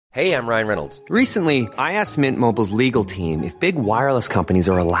Hey, I'm Ryan Reynolds. Recently, I asked Mint Mobile's legal team if big wireless companies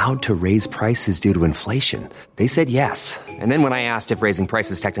are allowed to raise prices due to inflation. They said yes. And then when I asked if raising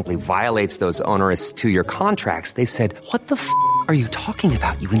prices technically violates those onerous two-year contracts, they said, "What the f*** are you talking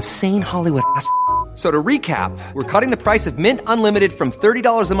about, you insane Hollywood ass?" So to recap, we're cutting the price of Mint Unlimited from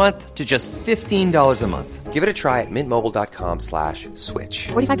 $30 a month to just $15 a month. Give it a try at mintmobile.com/switch.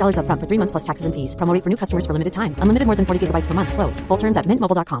 $45 up front for 3 months plus taxes and fees. Promo rate for new customers for limited time. Unlimited more than 40 gigabytes per month. Slows full terms at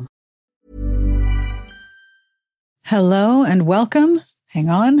mintmobile.com. Hello and welcome. Hang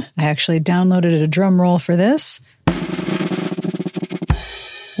on. I actually downloaded a drum roll for this.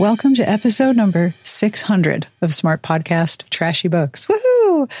 Welcome to episode number 600 of Smart Podcast Trashy Books.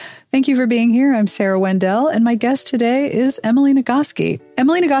 Woohoo! Thank you for being here. I'm Sarah Wendell, and my guest today is Emily Nagoski.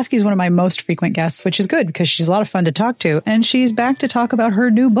 Emily Nagoski is one of my most frequent guests, which is good because she's a lot of fun to talk to, and she's back to talk about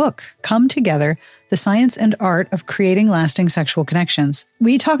her new book, Come Together: The Science and Art of Creating Lasting Sexual Connections.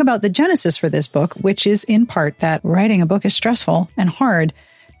 We talk about the genesis for this book, which is in part that writing a book is stressful and hard.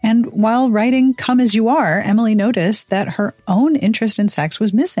 And while writing Come As You Are, Emily noticed that her own interest in sex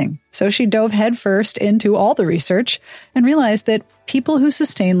was missing. So she dove headfirst into all the research and realized that people who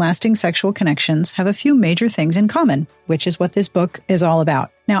sustain lasting sexual connections have a few major things in common, which is what this book is all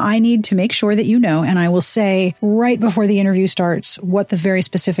about. Now, I need to make sure that you know, and I will say right before the interview starts what the very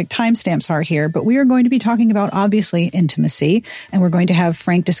specific timestamps are here, but we are going to be talking about, obviously, intimacy, and we're going to have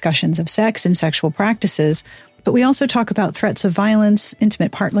frank discussions of sex and sexual practices. But we also talk about threats of violence,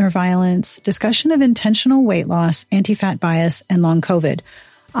 intimate partner violence, discussion of intentional weight loss, anti-fat bias, and long COVID.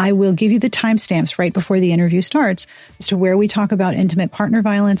 I will give you the timestamps right before the interview starts as to where we talk about intimate partner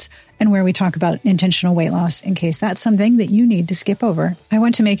violence and where we talk about intentional weight loss, in case that's something that you need to skip over. I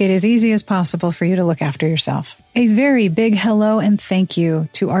want to make it as easy as possible for you to look after yourself. A very big hello and thank you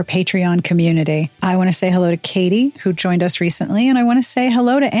to our Patreon community. I want to say hello to Katie, who joined us recently, and I want to say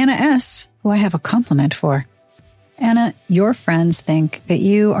hello to Anna S., who I have a compliment for. Anna, your friends think that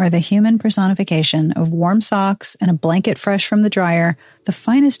you are the human personification of warm socks and a blanket fresh from the dryer, the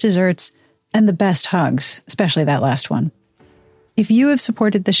finest desserts, and the best hugs, especially that last one. If you have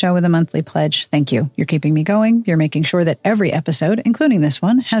supported the show with a monthly pledge, thank you. You're keeping me going. You're making sure that every episode, including this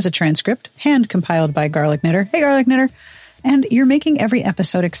one, has a transcript, hand-compiled by Garlic Knitter. Hey, Garlic Knitter! And you're making every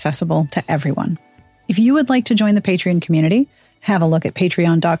episode accessible to everyone. If you would like to join the Patreon community, have a look at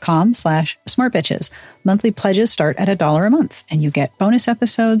patreon.com/smartbitches. Monthly pledges start at $1 a month, and you get bonus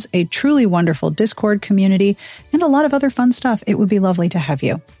episodes, a truly wonderful Discord community, and a lot of other fun stuff. It would be lovely to have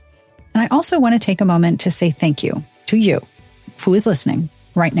you. And I also want to take a moment to say thank you to you, who is listening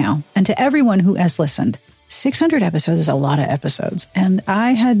right now, and to everyone who has listened. 600 episodes is a lot of episodes, and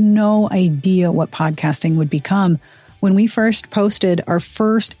I had no idea what podcasting would become when we first posted our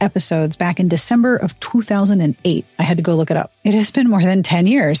first episodes back in December of 2008. I had to go look it up. It has been more than 10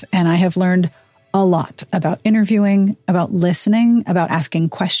 years, and I have learned a lot about interviewing, about listening, about asking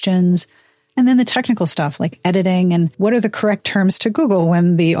questions, and then the technical stuff like editing and what are the correct terms to Google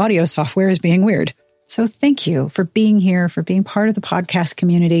when the audio software is being weird. So thank you for being here, for being part of the podcast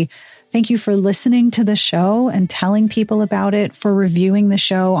community. Thank you for listening to the show and telling people about it, for reviewing the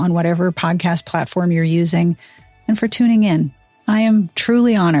show on whatever podcast platform you're using, and for tuning in. I am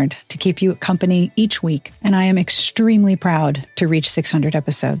truly honored to keep you company each week, and I am extremely proud to reach 600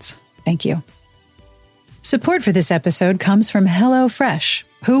 episodes. Thank you. Support for this episode comes from HelloFresh,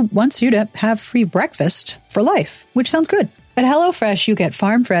 who wants you to have free breakfast for life, which sounds good. At HelloFresh, you get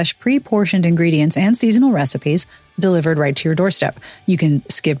farm-fresh, pre-portioned ingredients and seasonal recipes delivered right to your doorstep. You can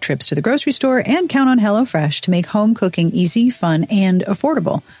skip trips to the grocery store and count on HelloFresh to make home cooking easy, fun, and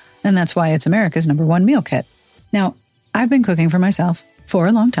affordable. And that's why it's America's #1 meal kit. Now, I've been cooking for myself for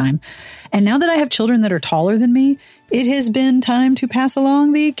a long time, and now that I have children that are taller than me, it has been time to pass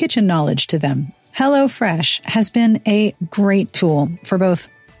along the kitchen knowledge to them. HelloFresh has been a great tool for both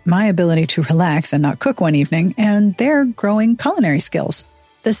my ability to relax and not cook one evening and their growing culinary skills.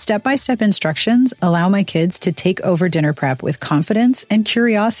 The step-by-step instructions allow my kids to take over dinner prep with confidence and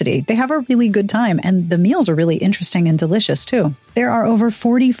curiosity. They have a really good time, and the meals are really interesting and delicious, too. There are over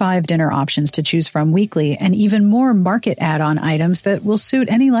 45 dinner options to choose from weekly, and even more market add-on items that will suit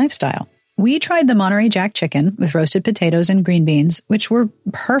any lifestyle. We tried the Monterey Jack chicken with roasted potatoes and green beans, which were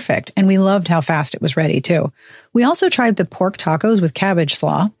perfect, and we loved how fast it was ready, too. We also tried the pork tacos with cabbage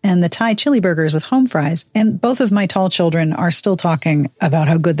slaw and the Thai chili burgers with home fries, and both of my tall children are still talking about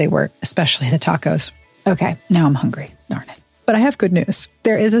how good they were, especially the tacos. Okay, now I'm hungry. Darn it. But I have good news.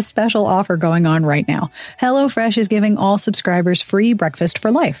 There is a special offer going on right now. HelloFresh is giving all subscribers free breakfast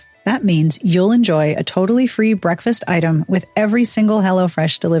for life. That means you'll enjoy a totally free breakfast item with every single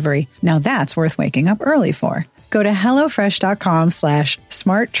HelloFresh delivery. Now that's worth waking up early for. Go to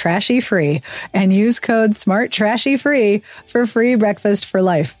HelloFresh.com/SmartTrashyFree and use code SmartTrashyFree for free breakfast for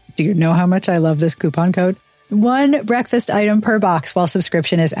life. Do you know how much I love this coupon code? 1 breakfast item per box while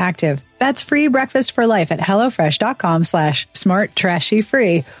subscription is active. That's free breakfast for life at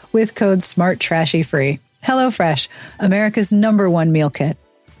HelloFresh.com/SmartTrashyFree with code SmartTrashyFree. HelloFresh, America's #1 meal kit.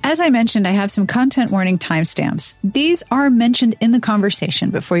 As I mentioned, I have some content warning timestamps. These are mentioned in the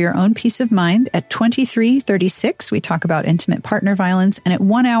conversation, but for your own peace of mind, at 23:36, we talk about intimate partner violence, and at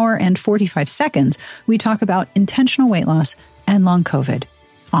 1 hour and 45 seconds, we talk about intentional weight loss and long COVID.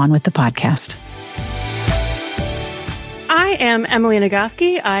 On with the podcast. I am Emily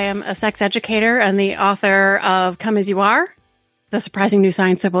Nagoski. I am a sex educator and the author of Come As You Are, the surprising new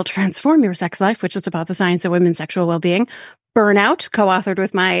science that will transform your sex life, which is about the science of women's sexual well-being. Burnout, co-authored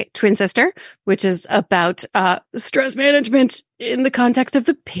with my twin sister, which is about stress management in the context of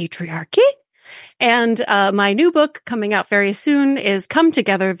the patriarchy. And my new book coming out very soon is Come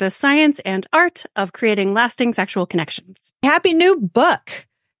Together, the Science and Art of Creating Lasting Sexual Connections. Happy new book.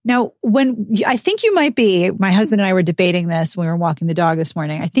 Now, I think you might be, my husband and I were debating this when we were walking the dog this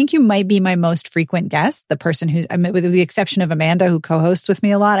morning. I think you might be my most frequent guest, the person who's, with the exception of Amanda, who co-hosts with me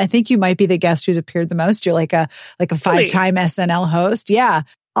a lot. I think you might be the guest who's appeared the most. You're like a 5-time SNL host. Yeah.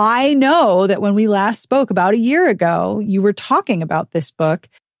 I know that when we last spoke about a year ago, you were talking about this book.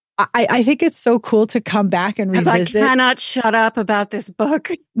 I think it's so cool to come back and revisit. I cannot shut up about this book.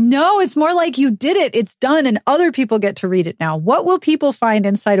 No, it's more like you did it. It's done and other people get to read it now. What will people find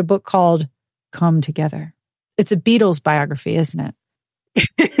inside a book called Come Together? It's a Beatles biography, isn't it?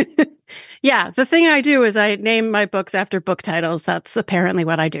 Yeah. The thing I do is I name my books after book titles. That's apparently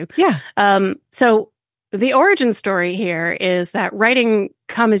what I do. Yeah. So the origin story here is that writing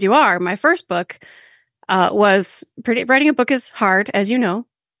Come As You Are, my first book, writing a book is hard, as you know.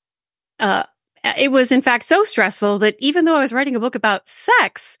 It was in fact so stressful that even though I was writing a book about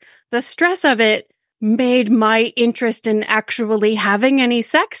sex, the stress of it made my interest in actually having any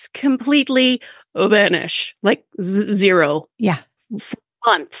sex completely vanish, like zero. Yeah. For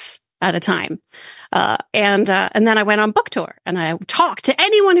months at a time. And then I went on book tour and I talked to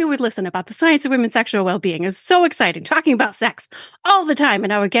anyone who would listen about the science of women's sexual well-being. It was so exciting talking about sex all the time.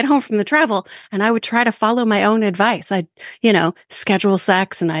 And I would get home from the travel and I would try to follow my own advice. I'd, schedule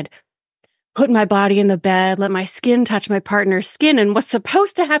sex and I'd put my body in the bed, let my skin touch my partner's skin. And what's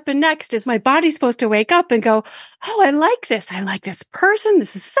supposed to happen next is my body's supposed to wake up and go, oh, I like this. I like this person.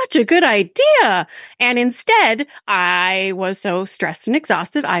 This is such a good idea. And instead, I was so stressed and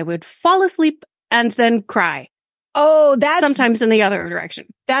exhausted, I would fall asleep and then cry. Oh, that's sometimes in the other direction.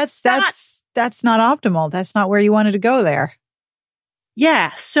 That's not optimal. That's not where you wanted to go there.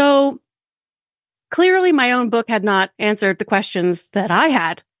 Yeah. So clearly my own book had not answered the questions that I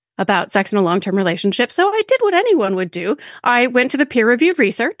had about sex in a long-term relationship. So I did what anyone would do. I went to the peer-reviewed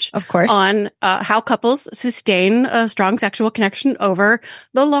research, of course, on how couples sustain a strong sexual connection over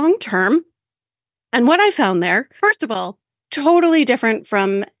the long term. And what I found there, first of all, totally different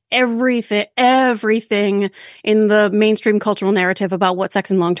from everything in the mainstream cultural narrative about what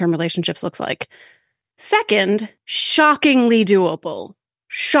sex in long-term relationships looks like. Second, shockingly doable,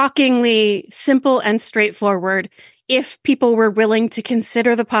 shockingly simple and straightforward if people were willing to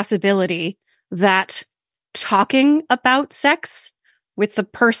consider the possibility that talking about sex with the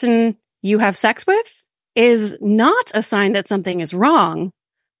person you have sex with is not a sign that something is wrong,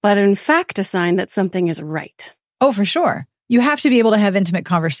 but in fact a sign that something is right. Oh, for sure. You have to be able to have intimate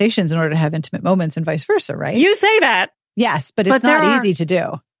conversations in order to have intimate moments and vice versa, right? You say that. Yes, but it's not easy to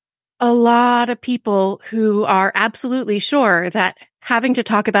do. A lot of people who are absolutely sure that having to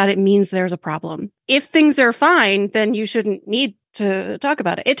talk about it means there's a problem. If things are fine, then you shouldn't need to talk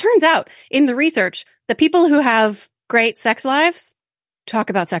about it. It turns out in the research, the people who have great sex lives talk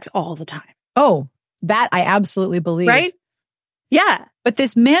about sex all the time. Oh, that I absolutely believe. Right? Yeah. But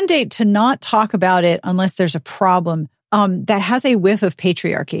this mandate to not talk about it unless there's a problem, that has a whiff of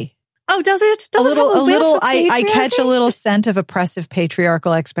patriarchy. Oh, does it? Does it have a little? I catch a little scent of oppressive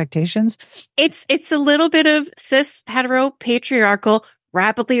patriarchal expectations. It's a little bit of cis hetero patriarchal,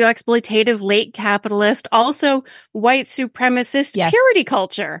 rapidly exploitative, late capitalist, also white supremacist purity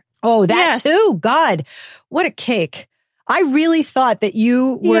culture. Oh, that too. God, what a cake! I really thought that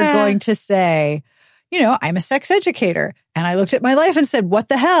you were going to say, I'm a sex educator. And I looked at my life and said, what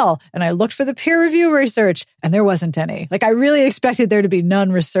the hell? And I looked for the peer review research and there wasn't any. Like I really expected there to be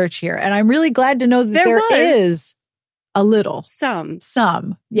none research here. And I'm really glad to know that there is a little. Some.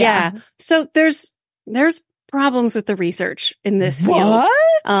 Yeah. So there's problems with the research in this field.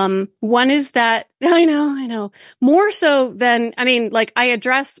 What? One is that I know more so than, I mean, like I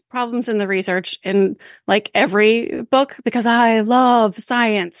address problems in the research in like every book because I love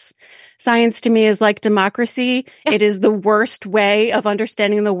science. Science to me is like democracy. Yeah. It is the worst way of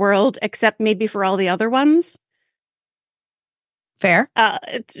understanding the world, except maybe for all the other ones. Fair.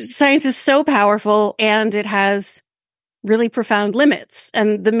 Science is so powerful and it has really profound limits.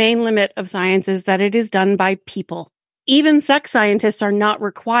 And the main limit of science is that it is done by people. Even sex scientists are not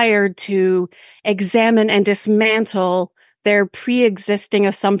required to examine and dismantle their pre-existing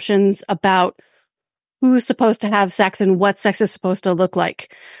assumptions about who's supposed to have sex and what sex is supposed to look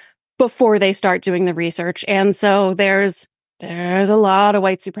like before they start doing the research. And so there's a lot of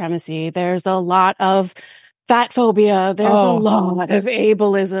white supremacy. There's a lot of fat phobia. There's a lot of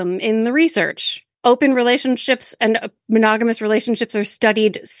ableism in the research. Open relationships and monogamous relationships are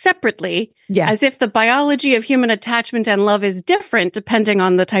studied separately, as if the biology of human attachment and love is different depending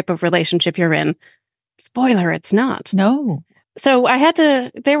on the type of relationship you're in. Spoiler, it's not. No. So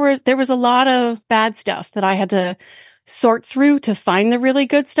there was a lot of bad stuff that I had to sort through to find the really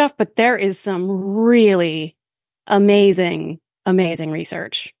good stuff, but there is some really amazing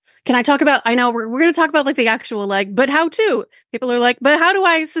research. Can I talk about, I know we're going to talk about like the actual like, but how to? People are like, but how do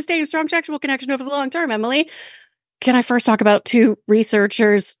I sustain a strong sexual connection over the long term, Emily? Can I first talk about two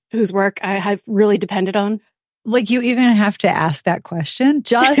researchers whose work I have really depended on? Like you even have to ask that question.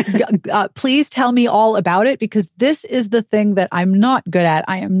 Just please tell me all about it because this is the thing that I'm not good at.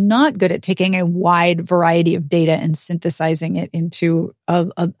 I am not good at taking a wide variety of data and synthesizing it into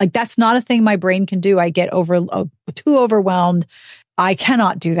like that's not a thing my brain can do. I get too overwhelmed. I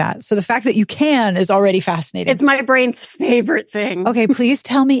cannot do that. So the fact that you can is already fascinating. It's my brain's favorite thing. Okay, please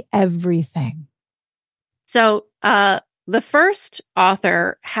tell me everything. So, the first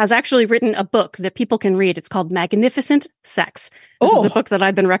author has actually written a book that people can read. It's called Magnificent Sex. This is a book that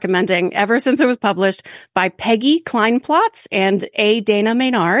I've been recommending ever since it was published by Peggy Kleinplotz and A. Dana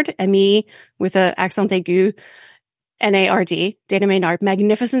Maynard, M-E with an accent aigu, N-A-R-D, Dana Maynard.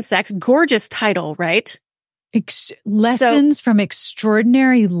 Magnificent Sex. Gorgeous title, right? Lessons from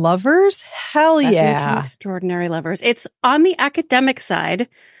Extraordinary Lovers? Hell yeah. Lessons from Extraordinary Lovers. It's on the academic side,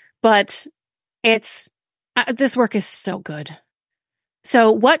 but it's this work is so good.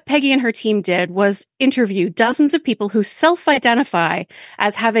 So what Peggy and her team did was interview dozens of people who self-identify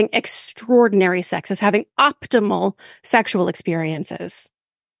as having extraordinary sex, as having optimal sexual experiences.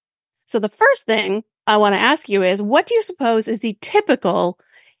 So the first thing I want to ask you is, what do you suppose is the typical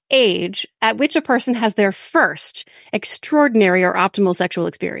age at which a person has their first extraordinary or optimal sexual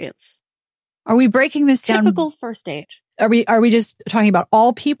experience? Are we breaking this down? Typical first age. Are we just talking about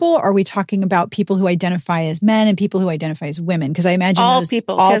all people? Or are we talking about people who identify as men and people who identify as women? Because I imagine all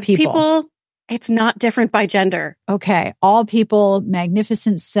people. It's not different by gender. Okay. All people,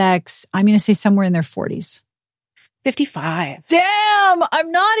 magnificent sex. I'm going to say somewhere in their 40s. 55. Damn,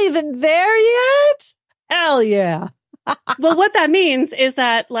 I'm not even there yet. Hell yeah. Well, what that means is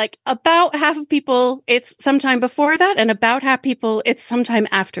that like about half of people, it's sometime before that, and about half people, it's sometime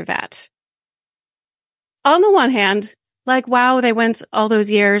after that. On the one hand, like, wow, they went all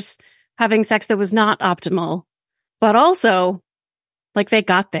those years having sex that was not optimal, but also like they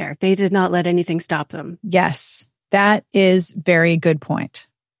got there. They did not let anything stop them. Yes, that is very good point.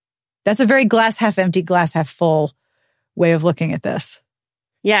 That's a very glass half empty, glass half full way of looking at this.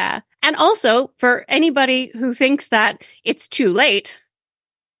 Yeah. And also for anybody who thinks that it's too late,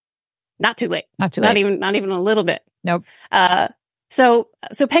 not too late. Not too late. Not even a little bit. Nope. So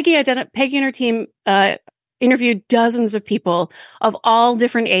Peggy and her team, interviewed dozens of people of all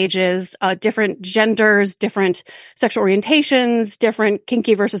different ages, different genders, different sexual orientations, different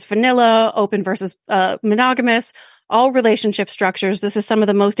kinky versus vanilla, open versus monogamous, all relationship structures. This is some of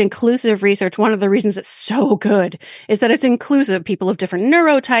the most inclusive research. One of the reasons it's so good is that it's inclusive. People of different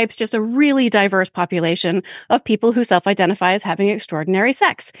neurotypes, just a really diverse population of people who self-identify as having extraordinary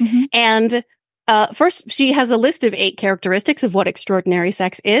sex. Mm-hmm. And first, she has a list of 8 characteristics of what extraordinary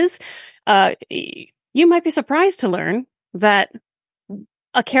sex is. You might be surprised to learn that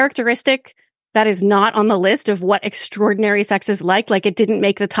a characteristic that is not on the list of what extraordinary sex is like it didn't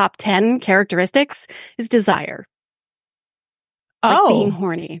make the top 10 characteristics, is desire. Like being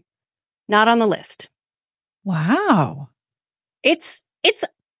horny. Not on the list. Wow. It's on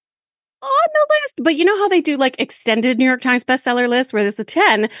the list, but you know how they do like extended New York Times bestseller lists where there's a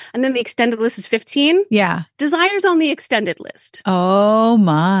 10 and then the extended list is 15? Yeah. Desire's on the extended list. Oh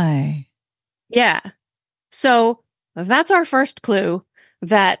my. Yeah. So that's our first clue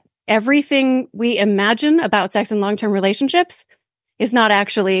that everything we imagine about sex in long-term relationships is not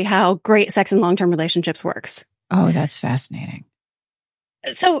actually how great sex in long-term relationships works. Oh, that's fascinating.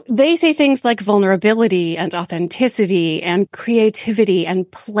 So they say things like vulnerability and authenticity and creativity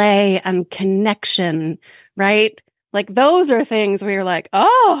and play and connection, right? Like those are things where you're like,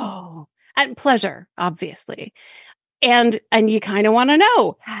 oh, and pleasure, obviously. And you kind of want to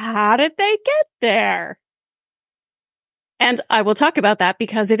know, how did they get there? And I will talk about that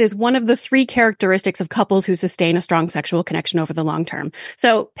because it is one of the 3 characteristics of couples who sustain a strong sexual connection over the long term.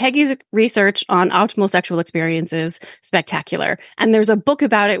 So Peggy's research on optimal sexual experience is spectacular. And there's a book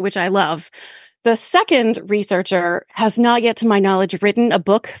about it, which I love. The second researcher has not yet, to my knowledge, written a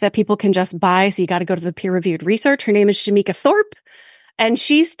book that people can just buy. So you got to go to the peer-reviewed research. Her name is Shamika Thorpe, and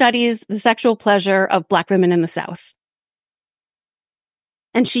she studies the sexual pleasure of Black women in the South.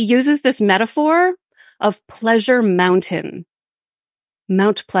 And she uses this metaphor of Pleasure Mountain,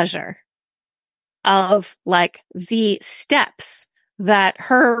 Mount Pleasure, of like the steps that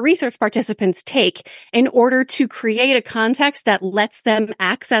her research participants take in order to create a context that lets them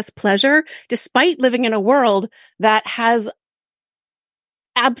access pleasure, despite living in a world that has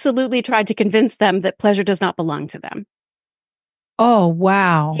absolutely tried to convince them that pleasure does not belong to them. Oh,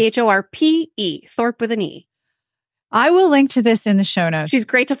 wow. Thorpe, Thorpe with an E. I will link to this in the show notes. She's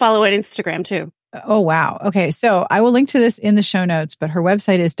great to follow on Instagram too. Oh, wow. Okay. So I will link to this in the show notes, but her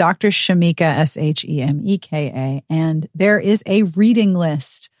website is Dr. Shamika, Shemeka. And there is a reading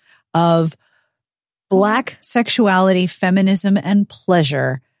list of Black sexuality, feminism, and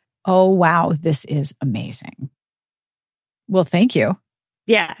pleasure. Oh, wow. This is amazing. Well, thank you.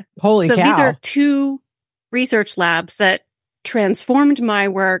 Yeah. Holy cow. So these are 2 research labs that transformed my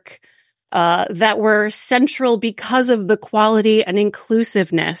work, that were central because of the quality and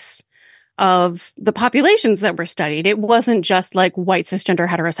inclusiveness of the populations that were studied. It wasn't just like white cisgender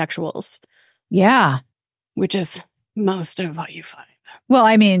heterosexuals. Yeah. Which is most of what you find. Well,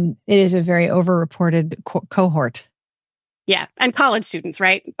 I mean, it is a very overreported cohort. Yeah. And college students,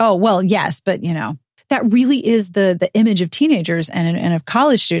 right? Oh, well, yes. But, you know, that really is the image of teenagers and of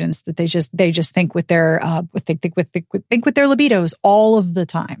college students, that they just think with their, think with their libidos all of the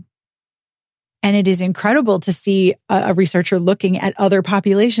time. And it is incredible to see a researcher looking at other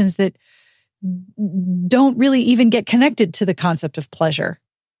populations that don't really even get connected to the concept of pleasure.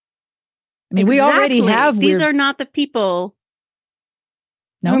 I mean, we already have. These are not the people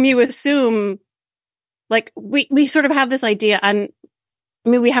whom you assume, like, we sort of have this idea, and I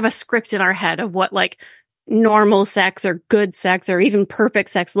mean, we have a script in our head of what like normal sex or good sex or even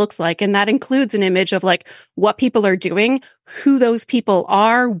perfect sex looks like. And that includes an image of like what people are doing, who those people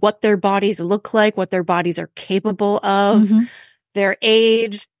are, what their bodies look like, what their bodies are capable of, their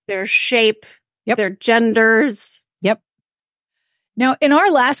age, their shape, their genders. Yep. Now, in our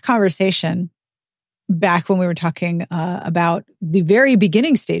last conversation, back when we were talking about the very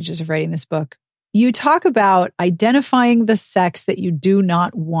beginning stages of writing this book, you talk about identifying the sex that you do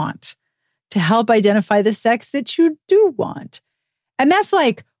not want to help identify the sex that you do want. And that's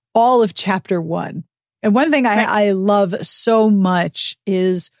like all of chapter 1. And one thing I love so much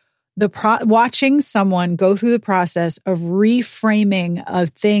is watching someone go through the process of reframing a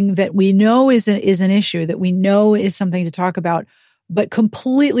thing that we know is an issue, that we know is something to talk about, but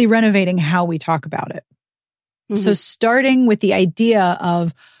completely renovating how we talk about it. So starting with the idea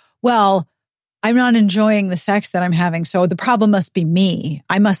of, well, I'm not enjoying the sex that I'm having, so the problem must be me.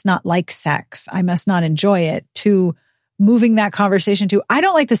 I must not like sex. I must not enjoy it. To moving that conversation to, I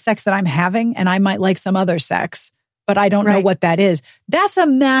don't like the sex that I'm having, and I might like some other sex, but I don't know what that is. That's a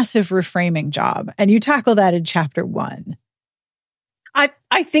massive reframing job. And you tackle that in chapter 1.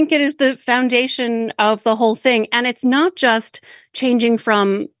 I think it is the foundation of the whole thing. And it's not just changing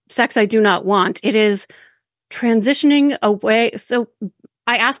from sex I do not want. It is transitioning away. So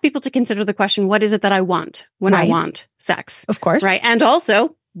I ask people to consider the question, what is it that I want when I want sex? Of course. Right. And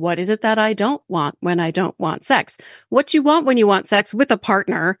also, what is it that I don't want when I don't want sex? What you want when you want sex with a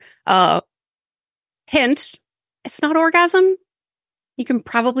partner, hint, it's not orgasm. You can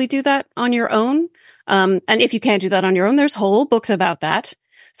probably do that on your own. And if you can't do that on your own, there's whole books about that.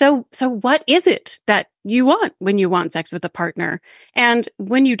 So what is it that you want when you want sex with a partner? And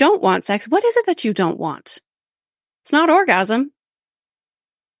when you don't want sex, what is it that you don't want? It's not orgasm.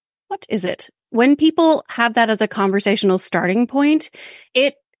 What is it? When people have that as a conversational starting point,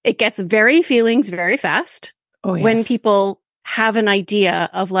 it gets very feelings very fast. Oh, yes. When people have an idea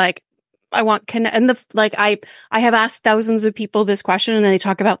of like, I want I have asked thousands of people this question, and they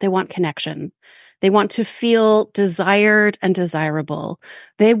talk about they want connection. They want to feel desired and desirable.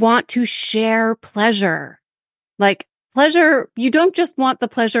 They want to share pleasure. Like, pleasure, you don't just want the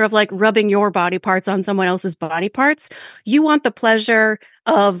pleasure of like rubbing your body parts on someone else's body parts. You want the pleasure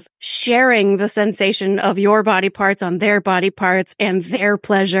of sharing the sensation of your body parts on their body parts and their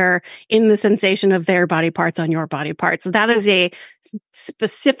pleasure in the sensation of their body parts on your body parts. That is a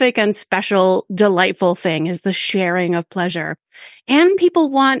specific and special, delightful thing, is the sharing of pleasure. And people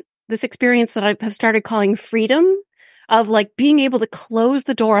want this experience that I have started calling freedom, of like being able to close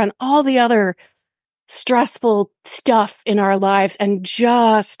the door on all the other stressful stuff in our lives and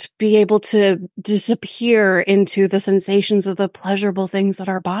just be able to disappear into the sensations of the pleasurable things that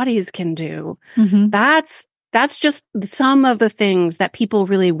our bodies can do. Mm-hmm. That's just some of the things that people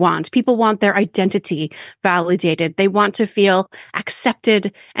really want. People want their identity validated. They want to feel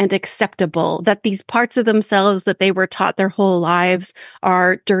accepted and acceptable, that these parts of themselves that they were taught their whole lives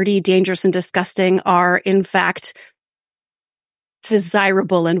are dirty, dangerous, and disgusting are in fact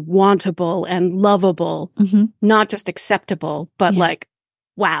desirable and wantable and lovable, not just acceptable, but like,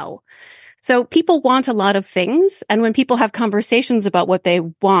 wow. So people want a lot of things. And when people have conversations about what they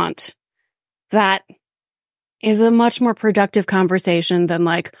want, that is a much more productive conversation than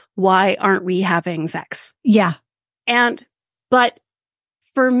like, why aren't we having sex? Yeah. But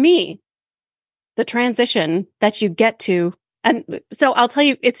for me, the transition that you get to, and so I'll tell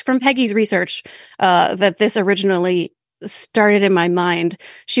you, it's from Peggy's research, that this originally started in my mind.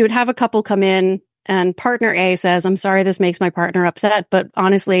 She would have a couple come in and partner A says, I'm sorry, this makes my partner upset, but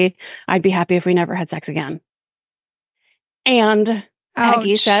honestly, I'd be happy if we never had sex again. And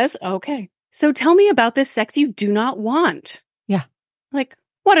Peggy says, okay, so tell me about this sex you do not want. Yeah. Like,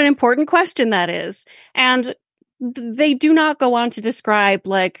 what an important question that is. And they do not go on to describe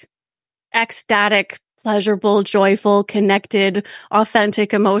like ecstatic, pleasurable, joyful, connected,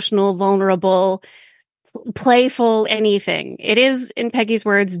 authentic, emotional, vulnerable, playful, anything. It is, in Peggy's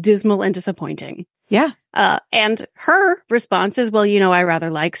words, dismal and disappointing. Yeah. And her response is, well, I rather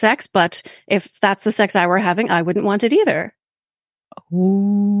like sex, but if that's the sex I were having, I wouldn't want it either.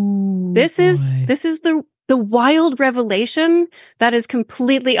 Ooh, this is the wild revelation that is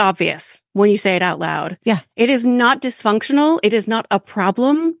completely obvious when you say it out loud. Yeah. It is not dysfunctional. It is not a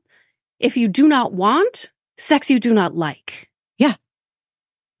problem. If you do not want sex, you do not like. Yeah.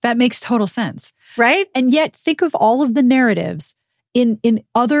 That makes total sense. Right? And yet think of all of the narratives in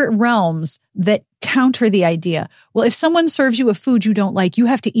other realms that counter the idea. Well, if someone serves you a food you don't like, you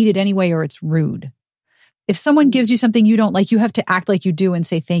have to eat it anyway or it's rude. If someone gives you something you don't like, you have to act like you do and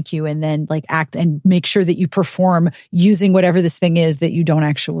say thank you and then like act and make sure that you perform using whatever this thing is that you don't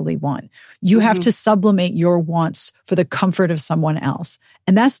actually want. You have to sublimate your wants for the comfort of someone else.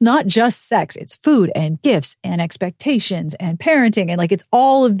 And that's not just sex. It's food and gifts and expectations and parenting. And like, it's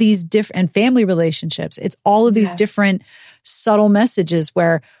all of these different, and family relationships. It's all of these different subtle messages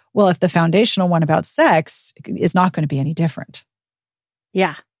where, well, if the foundational one about sex is not going to be any different.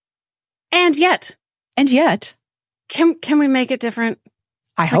 Yeah. And yet, can we make it different?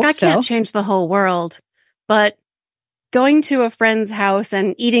 I hope so. I can't change the whole world, but going to a friend's house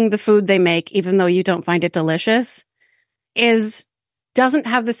and eating the food they make, even though you don't find it delicious, doesn't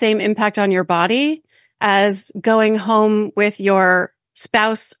have the same impact on your body as going home with your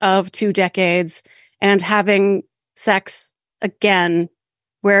spouse of 2 decades and having sex again,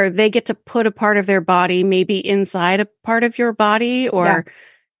 where they get to put a part of their body maybe inside a part of your body, or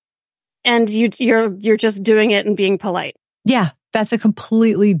and you're just doing it and being polite. Yeah, that's a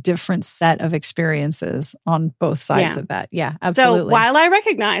completely different set of experiences on both sides of that. Yeah, absolutely. So while I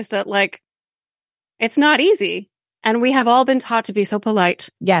recognize that, like, it's not easy, and we have all been taught to be so polite.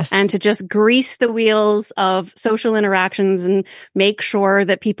 Yes. And to just grease the wheels of social interactions and make sure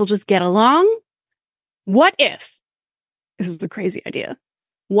that people just get along. What if, this is a crazy idea,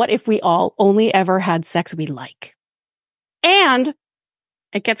 what if we all only ever had sex we like? And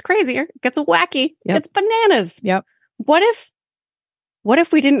it gets crazier, it gets wacky, it's bananas. Yep. What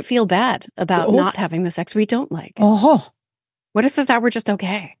if we didn't feel bad about not having the sex we don't like? What if that were just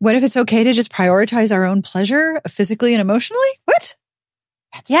okay? What if it's okay to just prioritize our own pleasure physically and emotionally? What?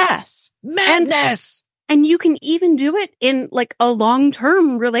 That's madness. And you can even do it in like a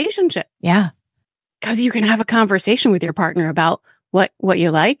long-term relationship. Yeah. Because you can have a conversation with your partner about what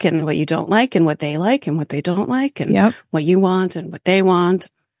you like and what you don't like and what they like and what they don't like and what you want and what they want.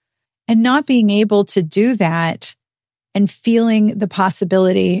 And not being able to do that and feeling the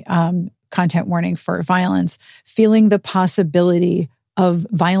possibility, content warning for violence, feeling the possibility of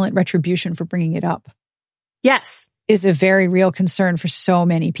violent retribution for bringing it up. Yes. Is a very real concern for so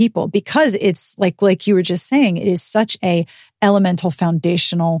many people, because it's like you were just saying, it is such a elemental,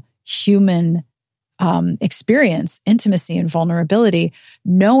 foundational human experience, intimacy and vulnerability,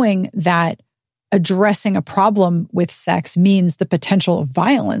 knowing that addressing a problem with sex means the potential of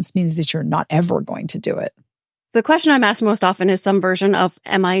violence, means that you're not ever going to do it. The question I'm asked most often is some version of,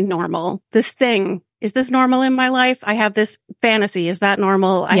 am I normal? This thing, is this normal in my life? I have this fantasy. Is that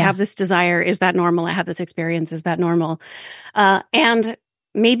normal? I have this desire. Is that normal? I have this experience. Is that normal? And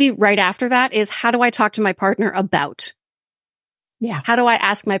maybe right after that is, how do I talk to my partner about? Yeah. How do I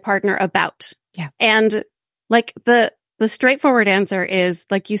ask my partner about? Yeah. And like the straightforward answer is,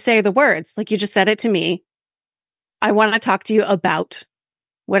 like, you say the words, like you just said it to me. I want to talk to you about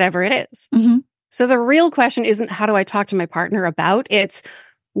whatever it is. Mm-hmm. So the real question isn't, how do I talk to my partner about? It's,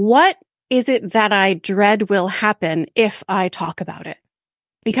 what is it that I dread will happen if I talk about it?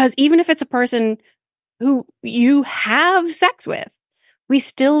 Because even if it's a person who you have sex with, we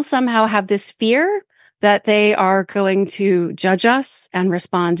still somehow have this fear that they are going to judge us and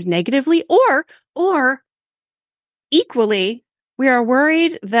respond negatively, or equally, we are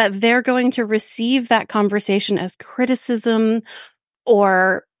worried that they're going to receive that conversation as criticism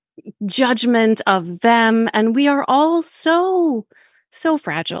or judgment of them. And we are all so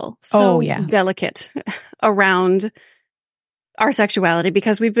fragile, so delicate around our sexuality,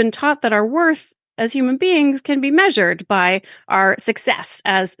 because we've been taught that our worth as human beings can be measured by our success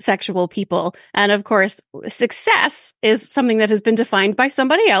as sexual people. And of course, success is something that has been defined by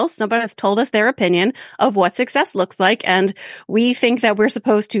somebody else. Somebody has told us their opinion of what success looks like. And we think that we're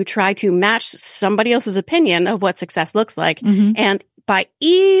supposed to try to match somebody else's opinion of what success looks like. Mm-hmm. And by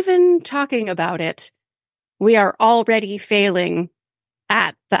even talking about it, we are already failing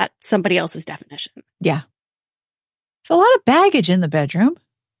at that somebody else's definition. Yeah. It's a lot of baggage in the bedroom.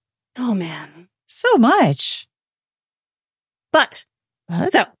 Oh, man. So much. But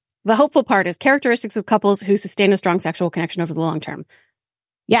so the hopeful part is characteristics of couples who sustain a strong sexual connection over the long term.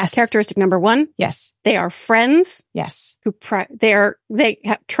 Yes. Characteristic number 1. Yes. They are friends. Yes. Who they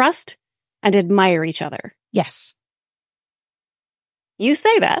have trust and admire each other. Yes. You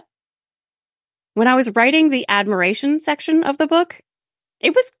say that. When I was writing the admiration section of the book,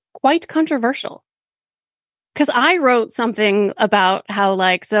 it was quite controversial. Because I wrote something about how,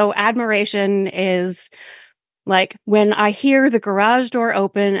 like, so admiration is like when I hear the garage door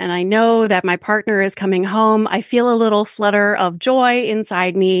open and I know that my partner is coming home, I feel a little flutter of joy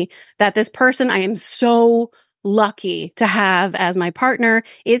inside me that this person I am so lucky to have as my partner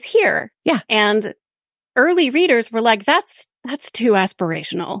is here. Yeah. And early readers were like, that's too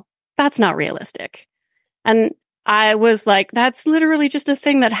aspirational. That's not realistic. And I was like, that's literally just a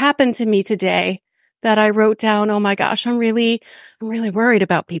thing that happened to me today that I wrote down. Oh my gosh, I'm really worried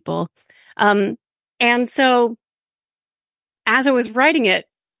about people. And so as I was writing it,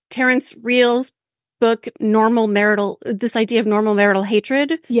 Terrence Reel's book, this idea of normal marital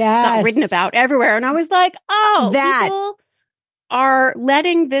hatred got written about everywhere. And I was like, people are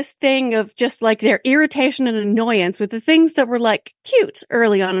letting this thing of just like their irritation and annoyance with the things that were like cute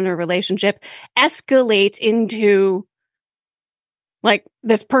early on in a relationship escalate into like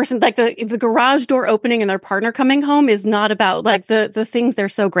this person, like the garage door opening and their partner coming home is not about like the things they're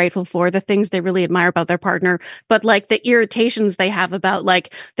so grateful for, the things they really admire about their partner, but like the irritations they have about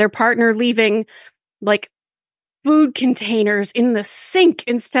like their partner leaving like food containers in the sink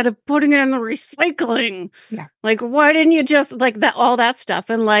instead of putting it in the recycling. Yeah. Like, why didn't you just like that, all that stuff?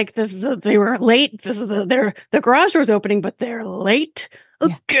 And like, they were late. The garage door's opening, but they're late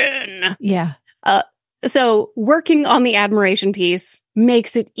again. Yeah. So working on the admiration piece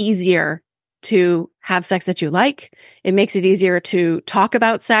makes it easier to have sex that you like. It makes it easier to talk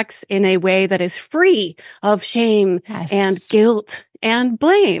about sex in a way that is free of shame and guilt and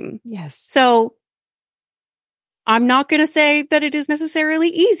blame. Yes. So I'm not going to say that it is necessarily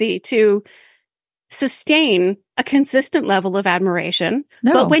easy to sustain a consistent level of admiration.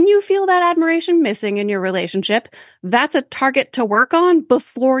 No. But when you feel that admiration missing in your relationship, that's a target to work on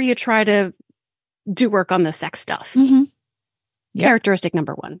before you try to do work on the sex stuff. Mm-hmm. Yep. Characteristic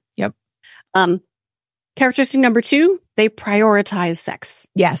number 1. Yep. Characteristic number 2, they prioritize sex.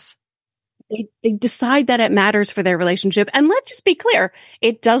 Yes. They decide that it matters for their relationship. And let's just be clear,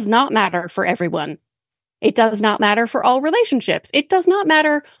 it does not matter for everyone. It does not matter for all relationships. It does not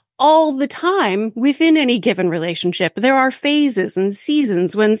matter all the time within any given relationship. There are phases and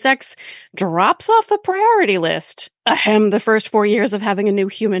seasons when sex drops off the priority list. Ahem, the first 4 years of having a new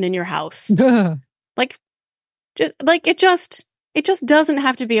human in your house. It just doesn't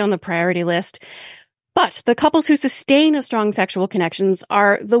have to be on the priority list. But the couples who sustain a strong sexual connections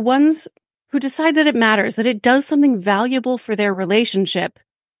are the ones who decide that it matters, that it does something valuable for their relationship,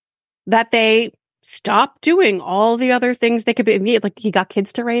 that they stop doing all the other things they could be. Like, you got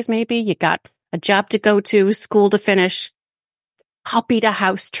kids to raise, maybe you got a job to go to, school to finish, puppy to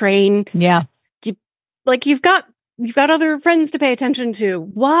house train. Yeah. like you've got other friends to pay attention to.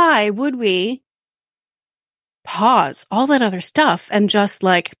 Why would we pause all that other stuff and just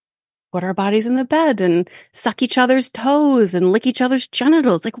like put our bodies in the bed and suck each other's toes and lick each other's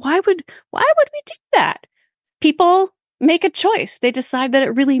genitals? Like, why would we do that? People make a choice. They decide that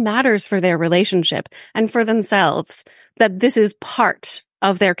it really matters for their relationship and for themselves, that this is part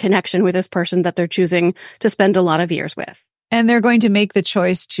of their connection with this person that they're choosing to spend a lot of years with. And they're going to make the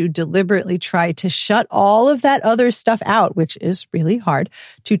choice to deliberately try to shut all of that other stuff out, which is really hard,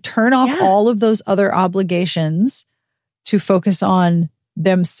 to turn off all of those other obligations to focus on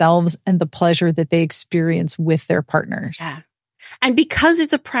themselves and the pleasure that they experience with their partners. Yeah. And because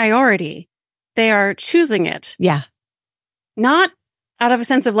it's a priority, they are choosing it. Yeah. Not out of a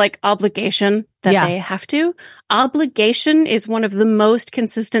sense of like obligation that they have to. Obligation is one of the most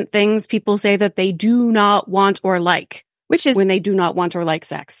consistent things people say that they do not want or like. Which is when they do not want or like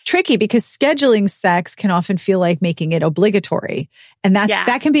sex. Tricky because scheduling sex can often feel like making it obligatory. And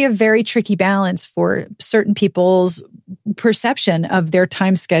that can be a very tricky balance for certain people's perception of their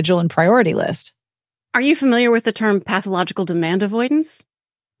time schedule and priority list. Are you familiar with the term pathological demand avoidance?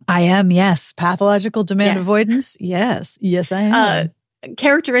 I am, yes. Pathological demand avoidance? Yes. Yes, I am.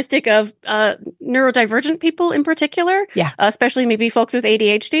 Characteristic of neurodivergent people in particular. Yeah. Especially maybe folks with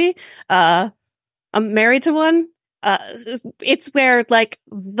ADHD. I'm married to one. It's where like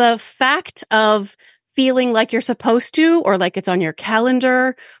the fact of feeling like you're supposed to, or like it's on your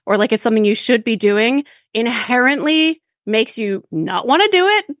calendar, or like it's something you should be doing, inherently makes you not want to do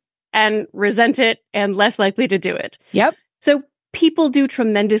it and resent it and less likely to do it. Yep. So people do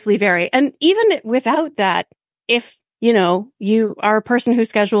tremendously vary. And even without that, if you know, you are a person who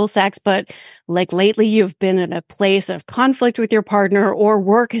schedules sex, but like lately you've been in a place of conflict with your partner or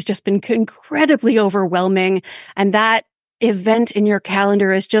work has just been incredibly overwhelming. And that event in your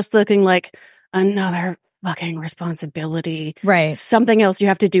calendar is just looking like another fucking responsibility. Right. Something else you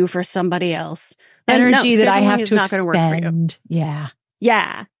have to do for somebody else. Energy that I have to not going to work for you. Yeah.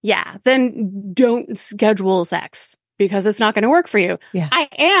 Yeah. Yeah. Then don't schedule sex because it's not going to work for you. Yeah.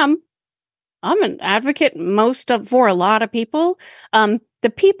 I'm an advocate for a lot of people. The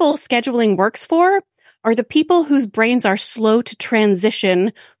people scheduling works for are the people whose brains are slow to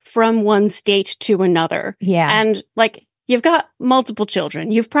transition from one state to another. Yeah. And like, you've got multiple children.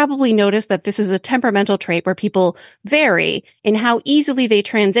 You've probably noticed that this is a temperamental trait where people vary in how easily they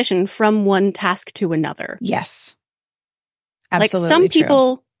transition from one task to another. Yes. Absolutely. Like some true.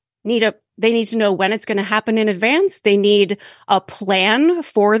 people they need to know when it's going to happen in advance. They need a plan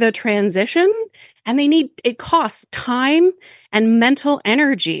for the transition, and it costs time and mental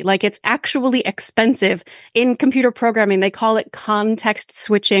energy. Like it's actually expensive. In computer programming, they call it context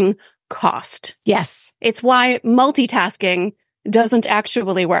switching cost. Yes. It's why multitasking doesn't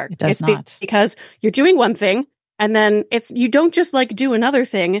actually work. It does not. Because you're doing one thing, and then you don't just like do another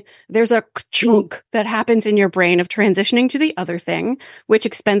thing. There's a chunk that happens in your brain of transitioning to the other thing, which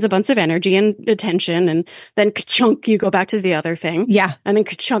expends a bunch of energy and attention. And then chunk, you go back to the other thing. Yeah. And then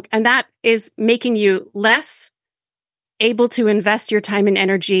chunk. And that is making you less able to invest your time and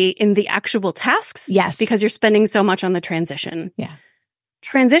energy in the actual tasks. Yes. Because you're spending so much on the transition. Yeah.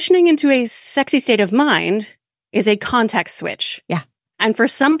 Transitioning into a sexy state of mind is a context switch. Yeah. And for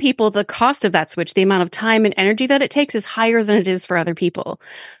some people, the cost of that switch, the amount of time and energy that it takes is higher than it is for other people.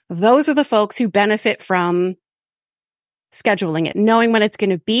 Those are the folks who benefit from scheduling it, knowing when it's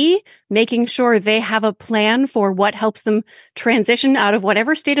going to be, making sure they have a plan for what helps them transition out of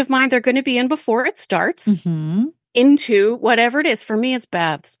whatever state of mind they're going to be in before it starts into whatever it is. For me, it's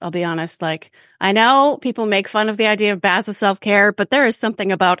baths. I'll be honest. Like, I know people make fun of the idea of baths as self-care, but there is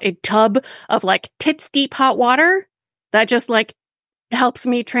something about a tub of like tits deep hot water that just like helps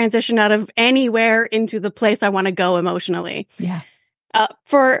me transition out of anywhere into the place I want to go emotionally. Yeah.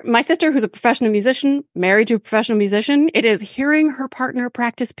 For my sister, who's a professional musician, married to a professional musician, it is hearing her partner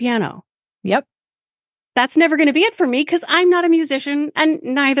practice piano. Yep. That's never going to be it for me because I'm not a musician and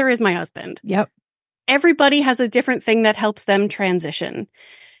neither is my husband. Yep. Everybody has a different thing that helps them transition.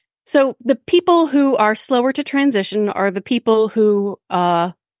 So the people who are slower to transition are the people who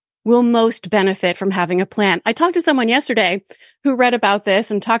will most benefit from having a plan. I talked to someone yesterday who read about this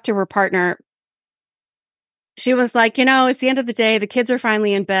and talked to her partner. She was like, it's the end of the day. The kids are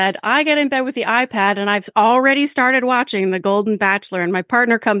finally in bed. I get in bed with the iPad and I've already started watching The Golden Bachelor. And my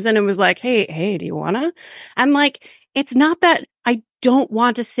partner comes in and was like, hey, do you wanna? I'm like, it's not that I don't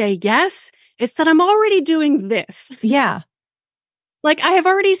want to say yes. It's that I'm already doing this. Yeah. Like I have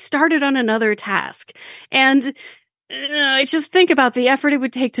already started on another task. And I just think about the effort it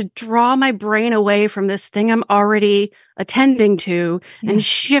would take to draw my brain away from this thing I'm already attending to and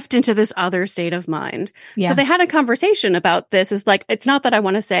shift into this other state of mind. Yeah. So they had a conversation about this. It's like, it's not that I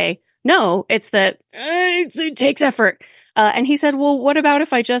want to say no, it's that it takes effort. And he said, well, what about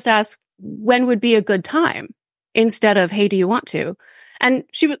if I just ask when would be a good time instead of, hey, do you want to? And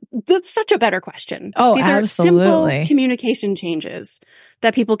that's such a better question. Oh, These absolutely. are simple communication changes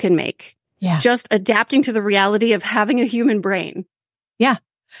that people can make. Yeah. Just adapting to the reality of having a human brain. Yeah.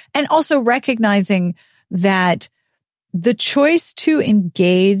 And also recognizing that the choice to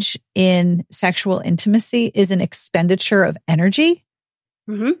engage in sexual intimacy is an expenditure of energy.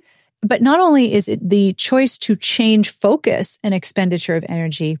 Mm-hmm. But not only is it the choice to change focus an expenditure of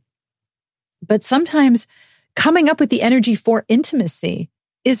energy, but sometimes coming up with the energy for intimacy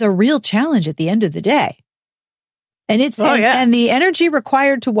is a real challenge at the end of the day. And and the energy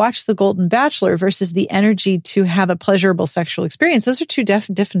required to watch The Golden Bachelor versus the energy to have a pleasurable sexual experience. Those are two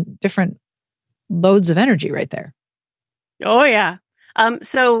different loads of energy right there. Oh yeah.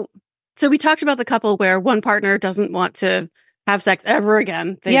 So we talked about the couple where one partner doesn't want to have sex ever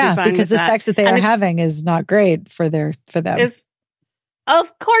again. Because the sex that they are having is not great for them.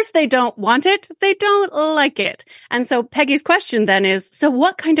 Of course they don't want it. They don't like it. And so Peggy's question then is, so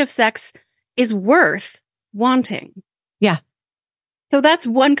what kind of sex is worth wanting? Yeah. So that's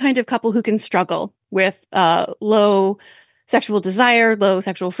one kind of couple who can struggle with low sexual desire, low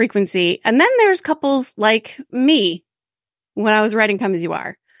sexual frequency. And then there's couples like me when I was writing Come As You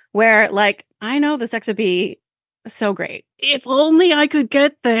Are, where like, I know the sex would be so great. If only I could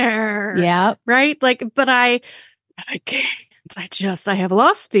get there. Yeah. Right? Like, but I can't. I have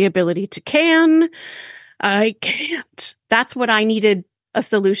lost the ability to can. I can't. That's what I needed a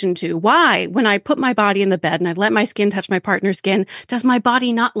solution to. Why? When I put my body in the bed and I let my skin touch my partner's skin, does my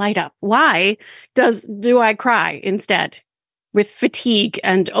body not light up? Why do I cry instead with fatigue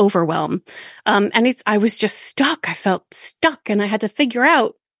and overwhelm? I was just stuck. I felt stuck and I had to figure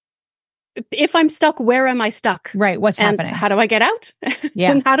out if I'm stuck, where am I stuck? Right. What's happening? How do I get out?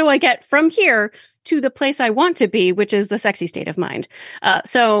 Yeah. And how do I get from here to the place I want to be, which is the sexy state of mind?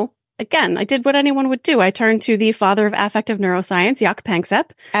 So again, I did what anyone would do. I turned to the father of affective neuroscience, Jaak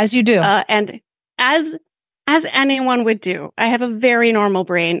Panksepp. As you do. And as anyone would do, I have a very normal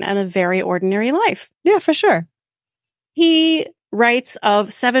brain and a very ordinary life. Yeah, for sure. He writes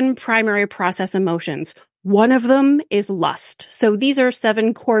of 7 primary process emotions. One of them is lust. So these are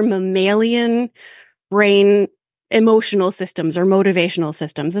 7 core mammalian brain emotional systems or motivational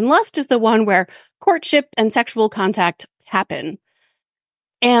systems. And lust is the one where courtship and sexual contact happen.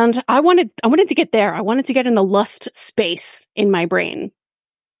 And I wanted to get there. I wanted to get in the lust space in my brain.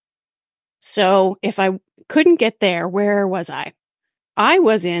 So if I couldn't get there, where was I? I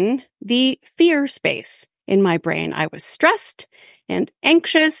was in the fear space in my brain. I was stressed and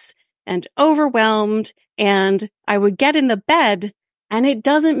anxious and overwhelmed, and I would get in the bed, and it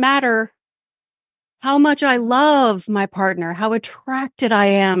doesn't matter how much I love my partner, how attracted I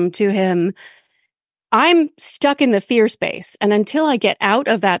am to him. I'm stuck in the fear space. And until I get out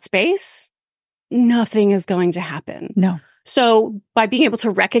of that space, nothing is going to happen. No. So by being able to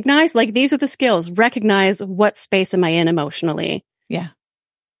recognize, like these are the skills, recognize what space am I in emotionally? Yeah.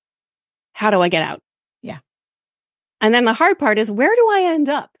 How do I get out? Yeah. And then the hard part is, where do I end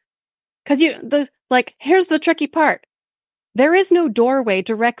up? Because here's the tricky part. There is no doorway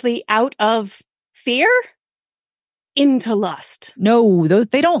directly out of fear into lust. No,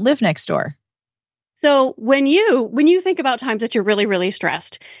 they don't live next door. So when you think about times that you're really, really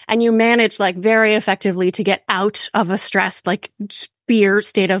stressed and you manage like very effectively to get out of a stressed, like fear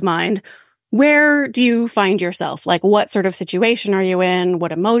state of mind, where do you find yourself? Like what sort of situation are you in?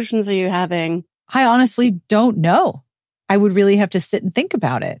 What emotions are you having? I honestly don't know. I would really have to sit and think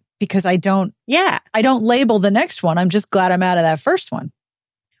about it because I don't label the next one. I'm just glad I'm out of that first one.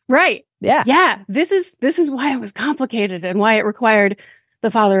 Right. Yeah. Yeah. This is why it was complicated and why it required the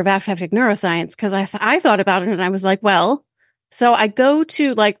father of affective neuroscience, because I thought about it and I was like, well, so I go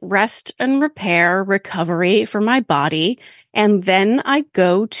to like rest and repair, recovery for my body, and then I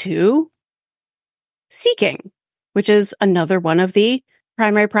go to seeking, which is another one of the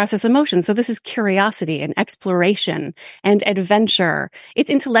primary process emotions. So this is curiosity and exploration and adventure. It's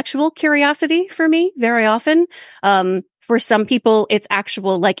intellectual curiosity for me very often. For some people, it's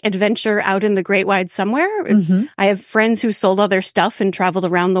actual like adventure out in the great wide somewhere. I have friends who sold all their stuff and traveled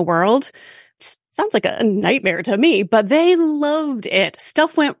around the world. Sounds like a nightmare to me, but they loved it.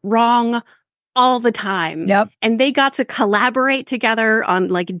 Stuff went wrong all the time. Yep. And they got to collaborate together on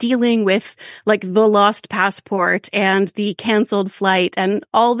like dealing with like the lost passport and the canceled flight and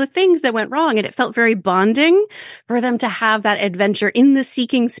all the things that went wrong. And it felt very bonding for them to have that adventure in the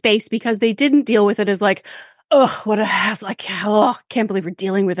seeking space because they didn't deal with it as like, oh, what a hassle. Like, oh, can't believe we're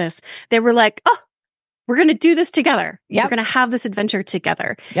dealing with this. They were like, oh, we're going to do this together. Yep. We're going to have this adventure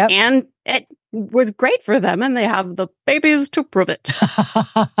together. Yep. And it was great for them. And they have the babies to prove it.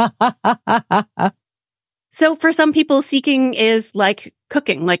 So for some people, seeking is like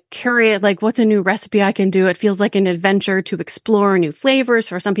cooking, like curious, like what's a new recipe I can do? It feels like an adventure to explore new flavors.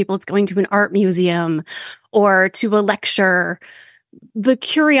 For some people, it's going to an art museum or to a lecture. The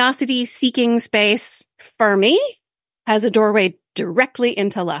curiosity seeking space for me has a doorway directly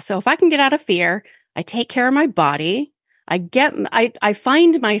into lust. So if I can get out of fear, I take care of my body. I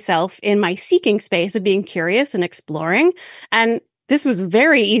find myself in my seeking space of being curious and exploring. And this was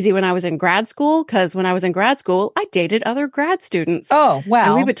very easy when I was in grad school, because when I was in grad school, I dated other grad students. Oh, wow.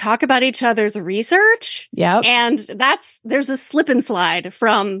 And we would talk about each other's research. Yep. And there's a slip and slide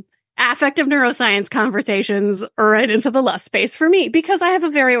from affective neuroscience conversations right into the lust space for me, because I have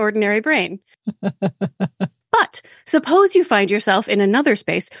a very ordinary brain. But suppose you find yourself in another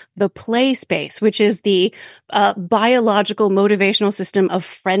space, the play space, which is the biological motivational system of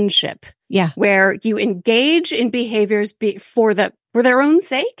friendship. Yeah. Where you engage in behaviors for their own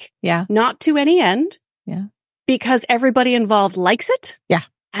sake. Yeah. Not to any end. Yeah. Because everybody involved likes it. Yeah.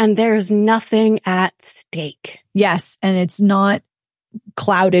 And there's nothing at stake. Yes. And it's not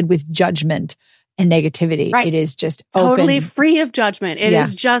clouded with judgment and negativity. Right. It is just Totally open. free of judgment. It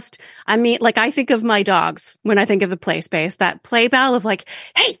is just, I mean, like I think of my dogs when I think of the play space, that play bell of like,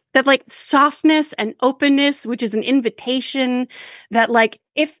 hey, that like softness and openness, which is an invitation that like,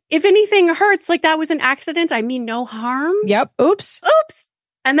 if anything hurts, like that was an accident. I mean, no harm. Yep. Oops.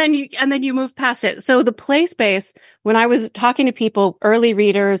 And then you move past it. So the play space, when I was talking to people, early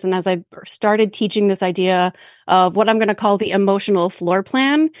readers, and as I started teaching this idea of what I'm going to call the emotional floor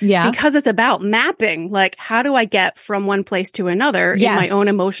plan, because it's about mapping, like how do I get from one place to another in my own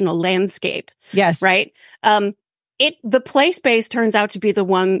emotional landscape? Yes. Right. The play space turns out to be the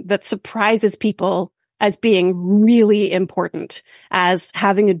one that surprises people as being really important, as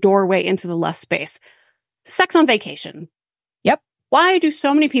having a doorway into the lust space. Sex on vacation. Yep. Why do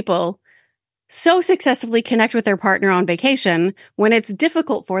so many people so successfully connect with their partner on vacation when it's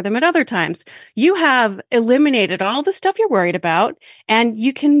difficult for them at other times? You have eliminated all the stuff you're worried about, and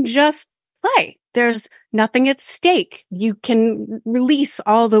you can just play. There's nothing at stake. You can release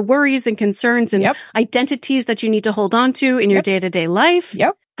all the worries and concerns and identities that you need to hold on to in your day-to-day life.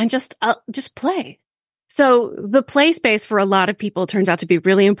 And just play. So the play space for a lot of people turns out to be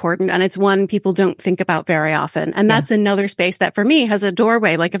really important, and it's one people don't think about very often. And that's another space that for me has a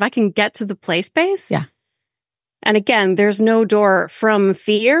doorway. Like if I can get to the play space. Yeah. And again, there's no door from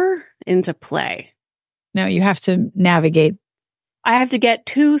fear into play. No, you have to navigate. I have to get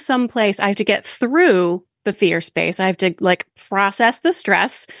to some place. I have to get through the fear space. I have to like process the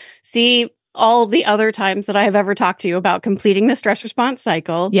stress, see all the other times that I have ever talked to you about completing the stress response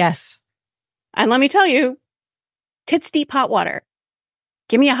cycle. Yes. And let me tell you, tits deep hot water.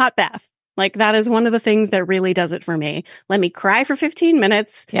 Give me a hot bath. Like that is one of the things that really does it for me. Let me cry for 15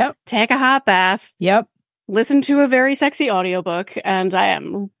 minutes. Yep. Take a hot bath. Yep. Listen to a very sexy audiobook, and I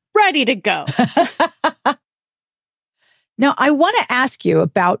am ready to go. Now, I want to ask you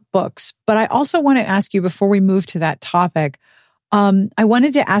about books, but I also want to ask you before we move to that topic, I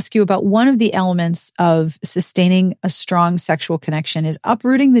wanted to ask you about one of the elements of sustaining a strong sexual connection is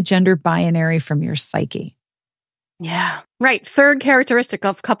uprooting the gender binary from your psyche. Yeah. Right. Third characteristic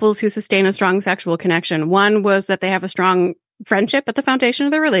of couples who sustain a strong sexual connection. One was that they have a strong friendship at the foundation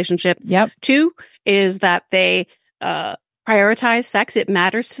of their relationship. Yep. Two is that they prioritize sex. It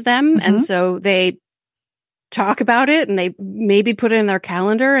matters to them. Mm-hmm. And so they talk about it and they maybe put it in their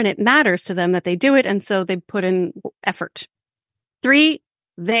calendar, and it matters to them that they do it. And so they put in effort. 3,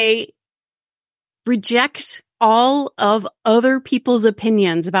 they reject all of other people's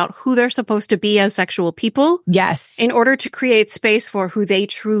opinions about who they're supposed to be as sexual people. Yes. In order to create space for who they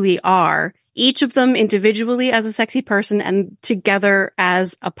truly are, each of them individually as a sexy person and together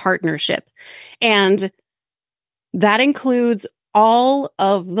as a partnership. And that includes all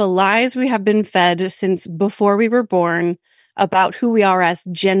of the lies we have been fed since before we were born about who we are as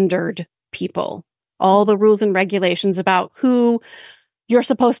gendered people. All the rules and regulations about who you're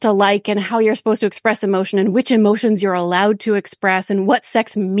supposed to like and how you're supposed to express emotion and which emotions you're allowed to express and what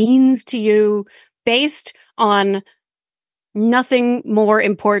sex means to you based on nothing more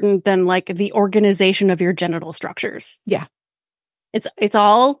important than like the organization of your genital structures. Yeah. It's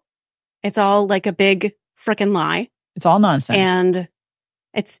all It's all like a big frickin' lie. It's all nonsense. And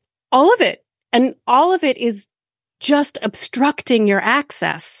it's all of it. And all of it is just obstructing your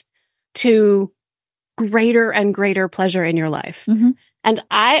access to greater and greater pleasure in your life. Mm-hmm. And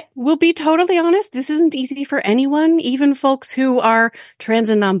I will be totally honest, this isn't easy for anyone, even folks who are trans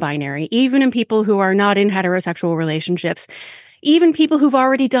and non-binary, even in people who are not in heterosexual relationships, even people who've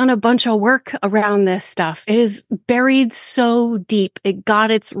already done a bunch of work around this stuff. It is buried so deep. It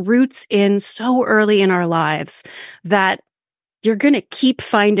got its roots in so early in our lives that you're going to keep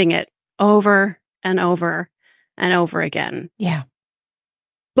finding it over and over and over again. Yeah.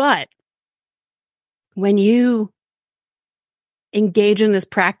 But when you engage in this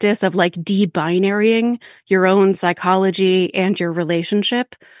practice of like de-binarying your own psychology and your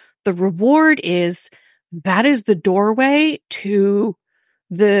relationship, the reward is that is the doorway to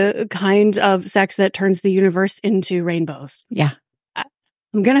the kind of sex that turns the universe into rainbows. Yeah.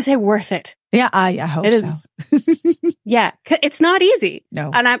 I'm going to say worth it. Yeah, I hope It so. is. Yeah. It's not easy.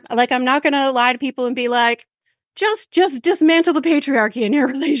 No. And I'm not going to lie to people and be like, just dismantle the patriarchy in your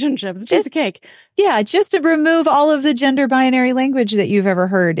relationships. Just a cake. Yeah, just to remove all of the gender binary language that you've ever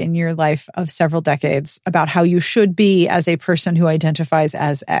heard in your life of several decades about how you should be as a person who identifies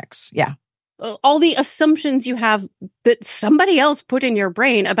as X. Yeah. All the assumptions you have that somebody else put in your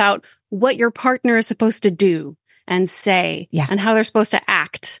brain about what your partner is supposed to do and say, yeah, and how they're supposed to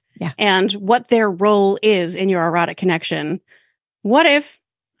act, yeah, and what their role is in your erotic connection. What if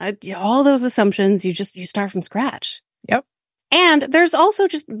all those assumptions, you start from scratch? Yep. And there's also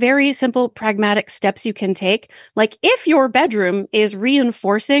just very simple pragmatic steps you can take. Like if your bedroom is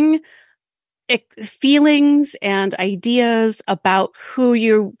reinforcing feelings and ideas about who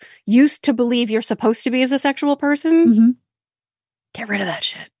you used to believe you're supposed to be as a sexual person, mm-hmm. Get rid of that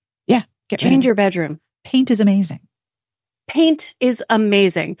shit. Yeah. Change your bedroom. Paint is amazing. Paint is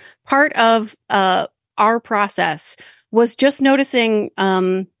amazing. Part of our process was just noticing,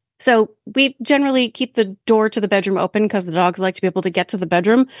 so we generally keep the door to the bedroom open because the dogs like to be able to get to the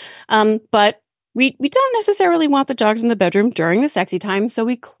bedroom. But we don't necessarily want the dogs in the bedroom during the sexy time, so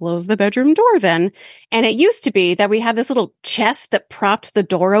we close the bedroom door then. And it used to be that we had this little chest that propped the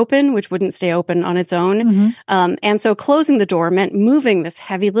door open, which wouldn't stay open on its own. Mm-hmm. And so closing the door meant moving this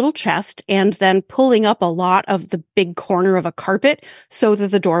heavy little chest and then pulling up a lot of the big corner of a carpet so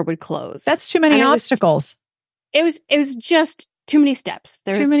that the door would close. That's too many obstacles. It was just too many steps.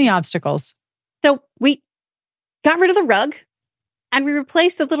 Too many obstacles. So we got rid of the rug and we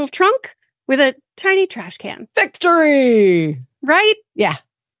replaced the little trunk with a tiny trash can. Victory! Right? Yeah.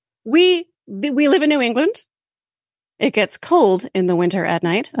 We live in New England. It gets cold in the winter at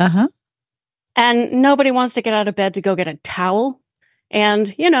night. Uh-huh. And nobody wants to get out of bed to go get a towel.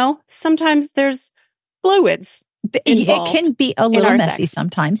 And, sometimes there's fluids involved. It can be a little messy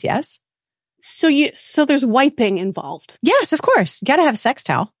sometimes, yes. So there's wiping involved. Yes, of course. You got to have a sex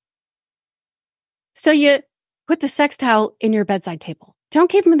towel. So you put the sex towel in your bedside table. Don't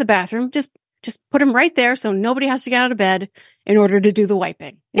keep them in the bathroom. Just put them right there so nobody has to get out of bed in order to do the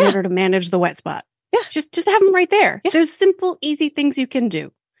wiping, in order to manage the wet spot. Yeah. Just have them right there. Yeah. There's simple, easy things you can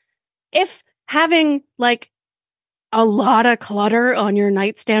do. If having like a lot of clutter on your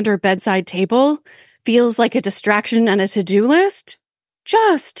nightstand or bedside table feels like a distraction and a to-do list,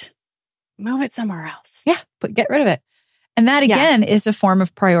 just move it somewhere else. Yeah, but get rid of it. And that again is a form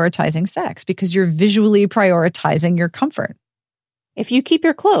of prioritizing sex because you're visually prioritizing your comfort. If you keep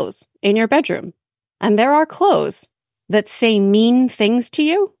your clothes in your bedroom and there are clothes that say mean things to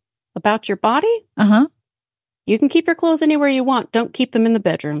you about your body, you can keep your clothes anywhere you want. Don't keep them in the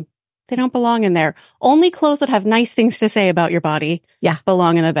bedroom. They don't belong in there. Only clothes that have nice things to say about your body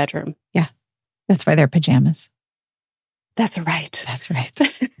belong in the bedroom. Yeah. That's why they're pajamas. That's right. That's right.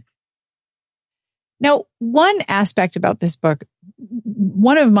 Now, one aspect about this book,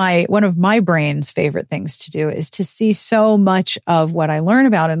 one of my brain's favorite things to do is to see so much of what I learn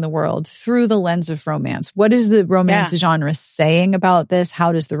about in the world through the lens of romance. What is the romance genre saying about this?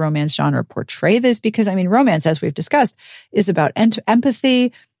 How does the romance genre portray this? Because, romance, as we've discussed, is about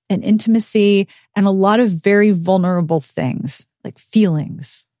empathy and intimacy and a lot of very vulnerable things, like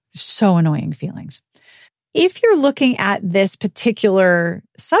feelings, so annoying feelings. If you're looking at this particular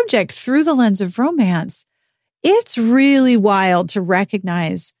subject through the lens of romance, it's really wild to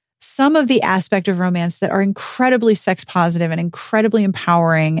recognize some of the aspect of romance that are incredibly sex positive and incredibly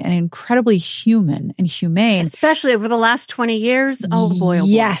empowering and incredibly human and humane. Especially over the last 20 years. Oh boy. Oh boy.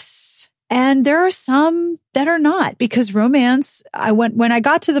 Yes. And there are some that are not, because romance, when I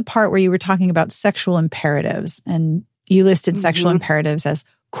got to the part where you were talking about sexual imperatives, and you listed sexual imperatives as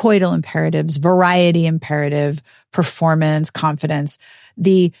coital imperatives, variety imperative, performance, confidence.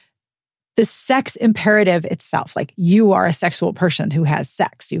 The the sex imperative itself, like you are a sexual person who has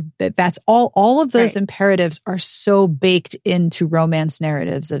sex. That's all of those imperatives are so baked into romance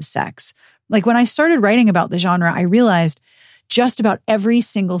narratives of sex. Like when I started writing about the genre, I realized just about every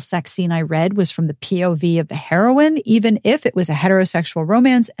single sex scene I read was from the POV of the heroine, even if it was a heterosexual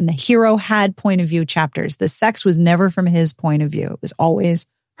romance and the hero had point of view chapters. The sex was never from his point of view. It was always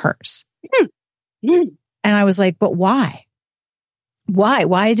hers. And I was like, but why?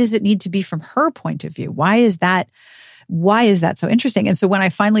 Why does it need to be from her point of view? Why is that so interesting? And so when I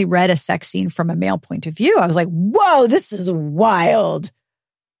finally read a sex scene from a male point of view, I was like, whoa, this is wild.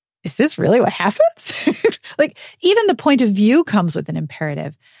 Is this really what happens? Like even the point of view comes with an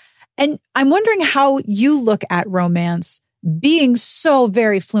imperative. And I'm wondering how you look at romance being so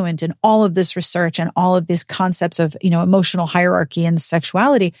very fluent in all of this research and all of these concepts of, emotional hierarchy and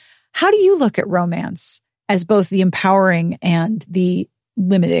sexuality. How do you look at romance as both the empowering and the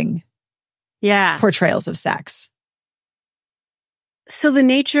limiting portrayals of sex? So the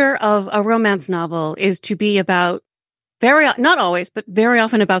nature of a romance novel is to be about not always, but very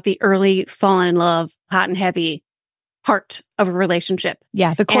often about the early fallen in love, hot and heavy part of a relationship.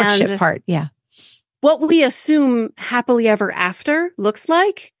 Yeah, the courtship part. Yeah. What we assume happily ever after looks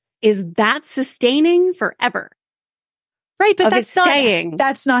like is that sustaining forever. Right, but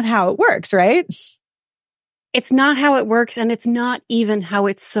that's not how it works, right? It's not how it works, and it's not even how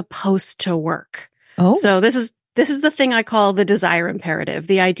it's supposed to work. Oh. So this is the thing I call the desire imperative.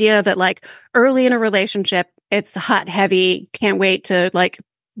 The idea that like early in a relationship, it's hot, heavy, can't wait to like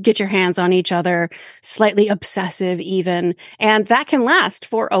get your hands on each other, slightly obsessive even. And that can last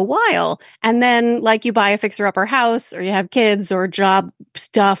for a while. And then like you buy a fixer-upper house or you have kids or job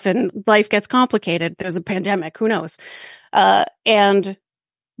stuff and life gets complicated. There's a pandemic, who knows? And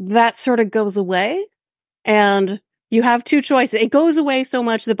that sort of goes away. And you have two choices. It goes away so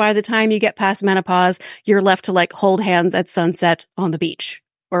much that by the time you get past menopause, you're left to like hold hands at sunset on the beach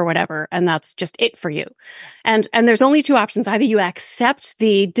or whatever. And that's just it for you. And there's only two options. Either you accept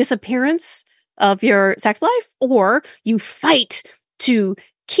the disappearance of your sex life or you fight to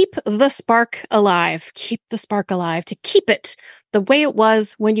keep the spark alive, to keep it the way it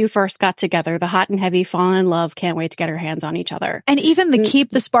was when you first got together, the hot and heavy, fallen in love, can't wait to get our hands on each other. And even the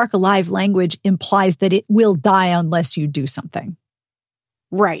keep the spark alive language implies that it will die unless you do something.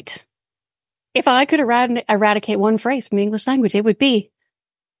 Right. If I could eradicate one phrase from the English language, it would be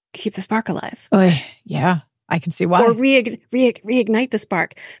keep the spark alive. Yeah, I can see why. Or reignite the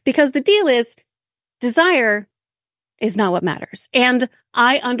spark. Because the deal is desire is not what matters. And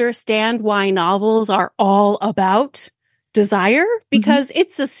I understand why novels are all about desire, because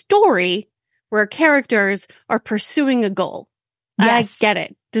it's a story where characters are pursuing a goal. Yes. I get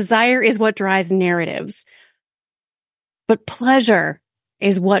it. Desire is what drives narratives. But pleasure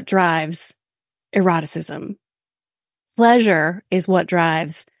is what drives eroticism. Pleasure is what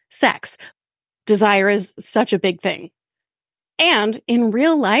drives sex. Desire is such a big thing. And in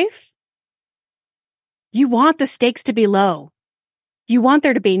real life, you want the stakes to be low. You want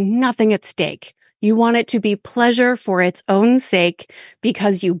there to be nothing at stake. You want it to be pleasure for its own sake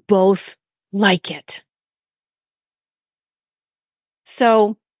because you both like it.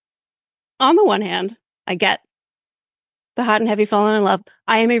 So, on the one hand, I get the hot and heavy fallen in love.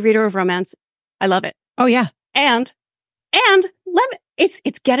 I am a reader of romance. I love it. Oh, yeah. And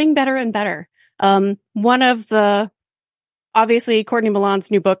it's getting better and better. One of the, obviously, Courtney Milan's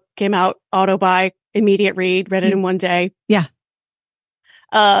new book came out, auto-buy, immediate read, read it in one day. Yeah.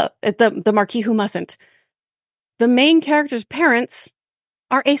 The Marquis Who Mustn't. The main character's parents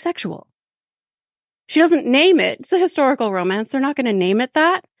are asexual. She doesn't name it. It's a historical romance. They're not going to name it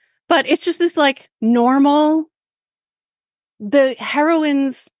that. But it's just this like normal. The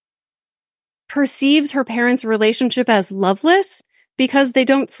heroine's perceives her parents' relationship as loveless because they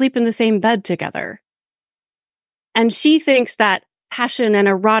don't sleep in the same bed together. And she thinks that passion and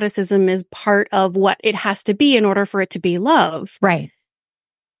eroticism is part of what it has to be in order for it to be love. Right.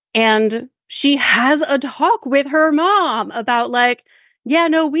 And she has a talk with her mom about like, yeah,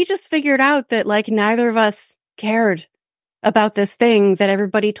 no, we just figured out that like neither of us cared about this thing that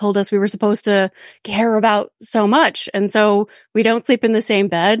everybody told us we were supposed to care about so much. And so we don't sleep in the same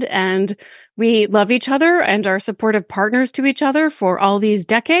bed and we love each other and are supportive partners to each other for all these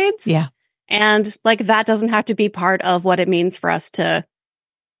decades. Yeah. And like that doesn't have to be part of what it means for us to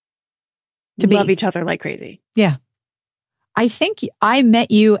love each other like crazy. Yeah. I think I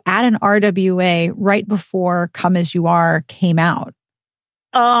met you at an RWA right before Come As You Are came out.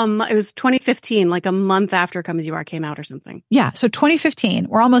 It was 2015, like a month after Come As You Are came out or something. Yeah. So 2015,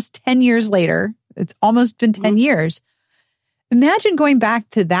 we're almost 10 years later. It's almost been 10 years. Imagine going back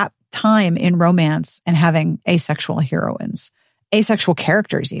to that time in romance and having asexual heroines, asexual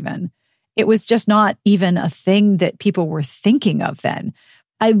characters even. It was just not even a thing that people were thinking of then.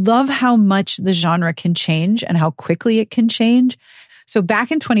 I love how much the genre can change and how quickly it can change. So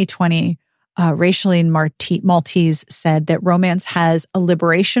back in 2020, Rachaeline Maltese said that romance has a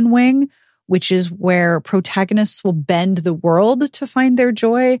liberation wing, which is where protagonists will bend the world to find their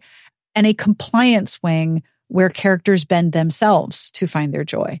joy, and a compliance wing where characters bend themselves to find their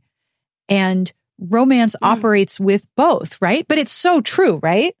joy. And romance operates with both, right? But it's so true,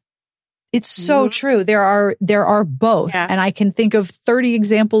 right? It's so true. There are both. Yeah. And I can think of 30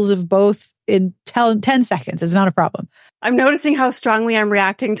 examples of both in 10 seconds. It's not a problem. I'm noticing how strongly I'm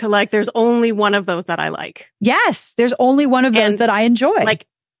reacting to like, there's only one of those that I like. Yes, there's only one of those that I enjoy. Like,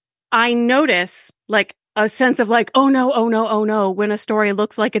 I notice like a sense of like, oh no, when a story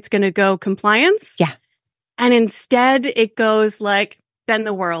looks like it's going to go compliance. Yeah. And instead it goes like, bend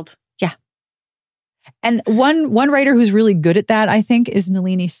the world. Yeah. And one writer who's really good at that, I think, is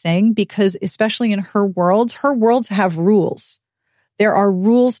Nalini Singh, because especially in her worlds have rules. There are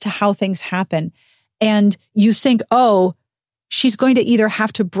rules to how things happen. And you think, oh, she's going to either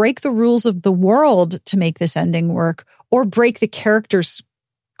have to break the rules of the world to make this ending work or break the character's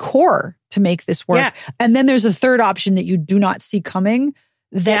core to make this work. Yeah. And then there's a third option that you do not see coming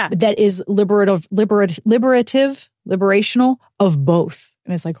that is liberational of both.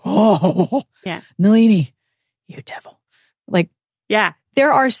 And it's like, oh, yeah, Nalini, you devil. Like, yeah,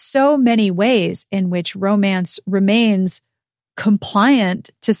 there are so many ways in which romance remains compliant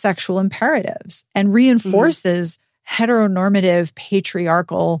to sexual imperatives and reinforces heteronormative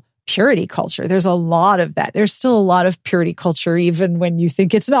patriarchal purity culture. There's a lot of that. There's still a lot of purity culture, even when you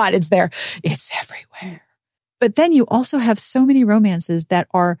think it's not. It's there. It's everywhere. But then you also have so many romances that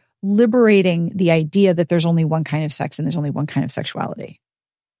are liberating the idea that there's only one kind of sex and there's only one kind of sexuality,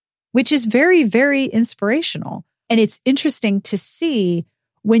 which is very, very inspirational. And it's interesting to see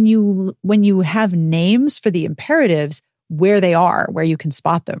when you have names for the imperatives, where they are, where you can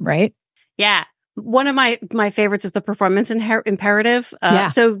spot them, right? Yeah. One of my favorites is the performance imperative.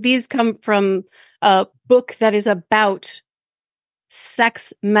 So these come from a book that is about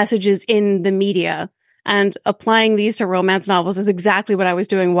sex messages in the media, and applying these to romance novels is exactly what I was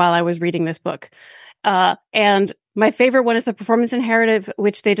doing while I was reading this book. And my favorite one is the performance imperative,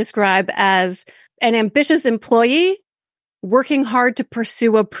 which they describe as an ambitious employee working hard to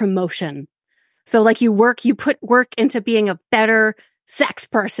pursue a promotion. So like you put work into being a better sex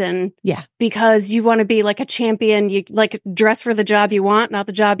person. Yeah. Because you want to be like a champion. You like dress for the job you want, not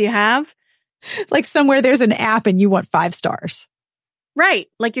the job you have. Like somewhere there's an app and you want 5 stars. Right.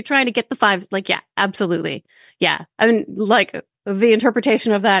 Like you're trying to get the 5. Like, yeah, absolutely. Yeah. I mean, like the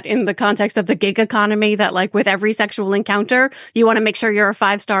interpretation of that in the context of the gig economy, that like with every sexual encounter, you want to make sure you're a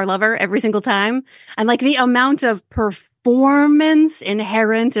 5-star lover every single time. And like the amount of performance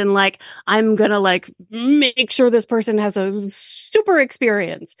inherent in like, I'm gonna like make sure this person has a super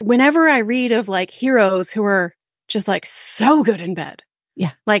experience. Whenever I read of like heroes who are just like so good in bed.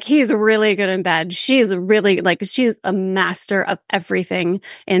 Yeah. Like he's really good in bed. She's a master of everything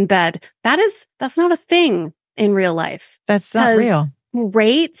in bed. That's not a thing in real life. That's not real.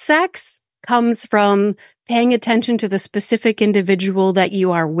 Great sex comes from paying attention to the specific individual that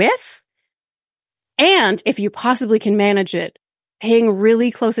you are with. And if you possibly can manage it, paying really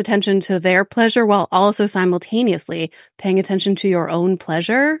close attention to their pleasure while also simultaneously paying attention to your own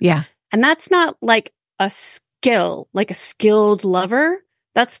pleasure. Yeah. And that's not like a skill, like a skilled lover.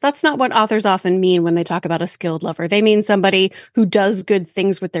 That's not what authors often mean when they talk about a skilled lover. They mean somebody who does good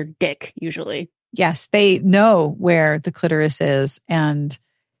things with their dick, usually. Yes, they know where the clitoris is. And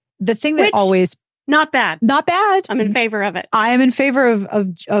the thing that always... Not bad. Not bad. I'm in favor of it. I am in favor of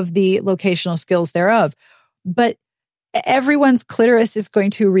the locational skills thereof. But everyone's clitoris is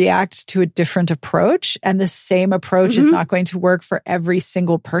going to react to a different approach, and the same approach is not going to work for every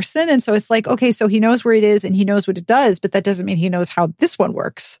single person. And so it's like, okay, so he knows where it is and he knows what it does, but that doesn't mean he knows how this one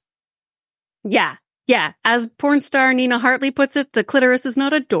works. Yeah. Yeah. As porn star Nina Hartley puts it, the clitoris is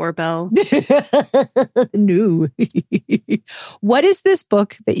not a doorbell. No. What is this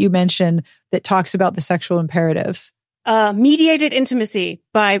book that you mentioned that talks about the sexual imperatives? Mediated Intimacy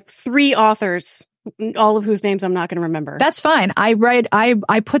by 3 authors, all of whose names I'm not going to remember. That's fine.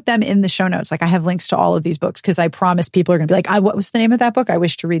 I put them in the show notes. Like I have links to all of these books because I promise people are going to be like, what was the name of that book? I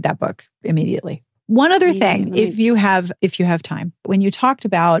wish to read that book immediately. One other thing, if you have time, when you talked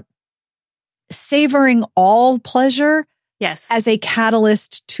about savoring all pleasure yes, as a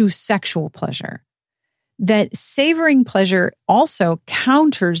catalyst to sexual pleasure, that savoring pleasure also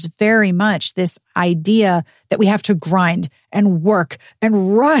counters very much this idea that we have to grind and work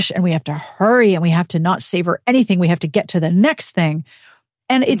and rush and we have to hurry and we have to not savor anything. We have to get to the next thing.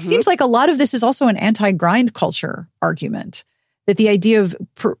 And it seems like a lot of this is also an anti-grind culture argument, that the idea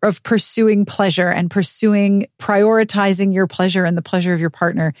of pursuing pleasure and prioritizing your pleasure and the pleasure of your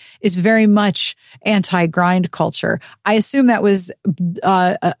partner is very much anti-grind culture. I assume that was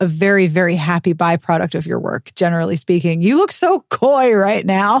a very, very happy byproduct of your work, generally speaking. You look so coy right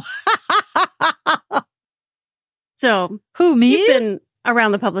now. So, who, me? You've been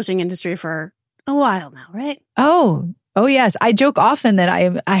around the publishing industry for a while now, right? Oh, yes. I joke often that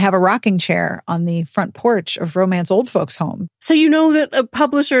I have a rocking chair on the front porch of Romance Old Folks' Home. So you know that a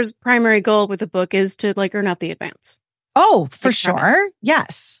publisher's primary goal with a book is to earn out the advance. Oh, for sure.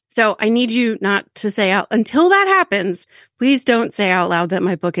 Yes. So I need you not to say out until that happens. Please don't say out loud that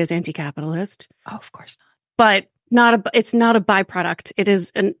my book is anti-capitalist. Oh, of course not. But it's not a byproduct. It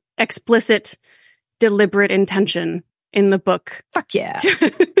is an explicit, deliberate intention in the book. Fuck yeah.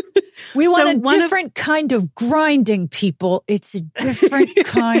 We want a different kind of grinding, people. It's a different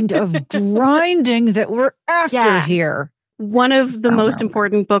kind of grinding that we're after here. One of the most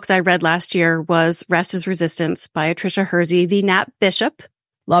important books I read last year was Rest is Resistance by Tricia Hersey, the Nat Bishop.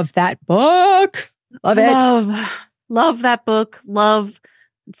 Love that book. Love it. Love that book. Love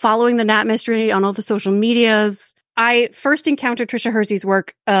following the Nat mystery on all the social medias. I first encountered Tricia Hersey's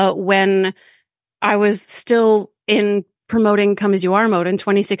work when I was still in promoting Come As You Are mode in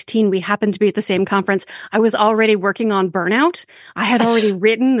 2016. We happened to be at the same conference. I was already working on burnout. I had already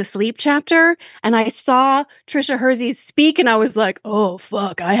written the sleep chapter, and I saw Tricia Hersey speak, and I was like, oh,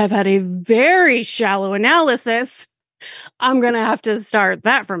 fuck, I have had a very shallow analysis. I'm going to have to start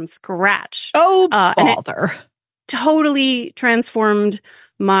that from scratch. Oh, bother. And it totally transformed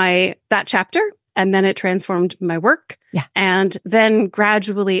that chapter. And then it transformed my work. Yeah. And then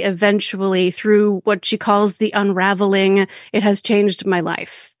gradually, eventually, through what she calls the unraveling, it has changed my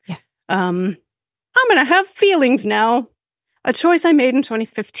life. Yeah. I'm going to have feelings now. A choice I made in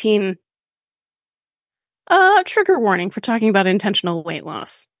 2015. Trigger warning for talking about intentional weight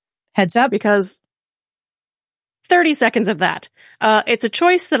loss. Heads up. Because 30 seconds of that. It's a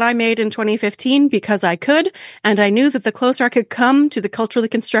choice that I made in 2015 because I could, and I knew that the closer I could come to the culturally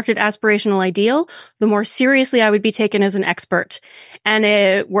constructed aspirational ideal, the more seriously I would be taken as an expert. And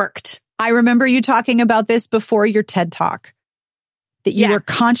it worked. I remember you talking about this before your TED Talk, that you were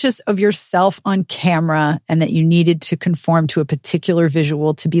conscious of yourself on camera and that you needed to conform to a particular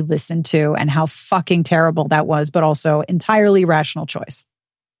visual to be listened to, and how fucking terrible that was, but also entirely rational choice.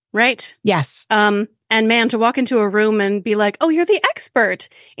 Right? Yes. And man, to walk into a room and be like, oh, you're the expert,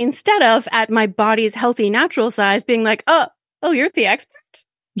 instead of at my body's healthy natural size being like, oh, you're the expert.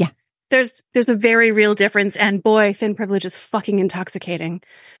 Yeah. There's a very real difference. And boy, thin privilege is fucking intoxicating.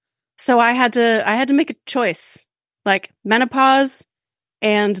 So I had to make a choice, like menopause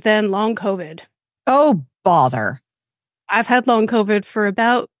and then long COVID. Oh, bother. I've had long COVID for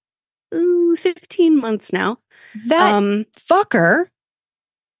about 15 months now. That fucker.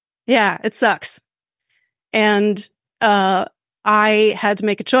 Yeah, it sucks. And I had to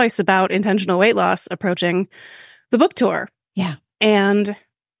make a choice about intentional weight loss approaching the book tour. Yeah. And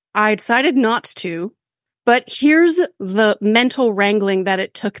I decided not to. But here's the mental wrangling that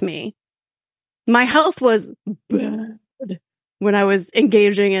it took me. My health was bad when I was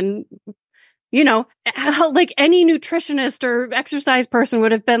engaging in, like any nutritionist or exercise person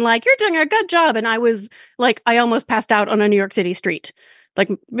would have been like, you're doing a good job. And I was like, I almost passed out on a New York City street. Like,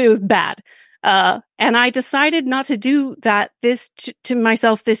 it was bad. And I decided not to do that to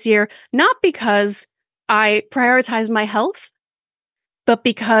myself this year, not because I prioritized my health, but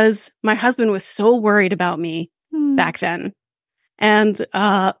because my husband was so worried about me back then. And,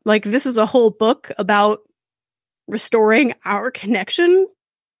 this is a whole book about restoring our connection.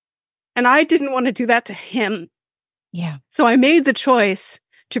 And I didn't want to do that to him. Yeah. So I made the choice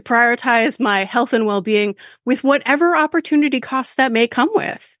to prioritize my health and well-being with whatever opportunity costs that may come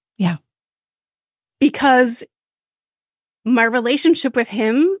with. Yeah. Because my relationship with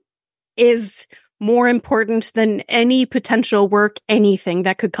him is more important than any potential work, anything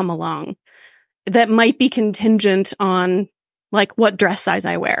that could come along that might be contingent on what dress size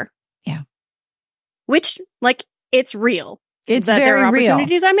I wear. Yeah. Which it's real. It's that very there are real.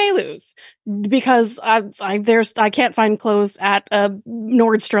 opportunities I may lose because I can't find clothes at a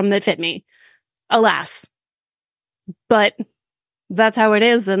Nordstrom that fit me. Alas. But that's how it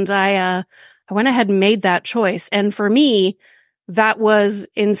is. And I went ahead and made that choice. And for me, that was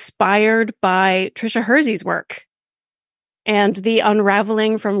inspired by Tricia Hersey's work. and the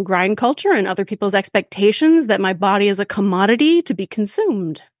unraveling from grind culture and other people's expectations that my body is a commodity to be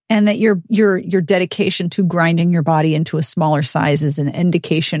consumed. And that your dedication to grinding your body into a smaller size is an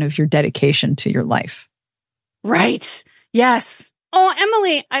indication of your dedication to your life. Right. Yes. Oh,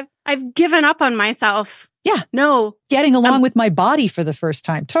 Emily, I've given up on myself. Yeah. No. Getting along with my body for the first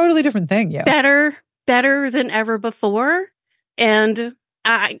time. Totally different thing. Yeah. Better than ever before. And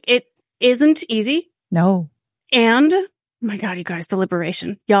it isn't easy. No. And oh my God, you guys, the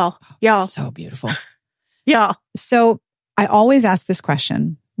liberation. Y'all. So beautiful. Y'all. So I always ask this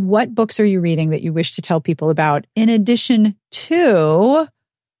question. What books are you reading that you wish to tell people about in addition to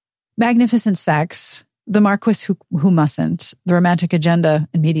Magnificent Sex, The Marquis Who Mustn't, The Romantic Agenda,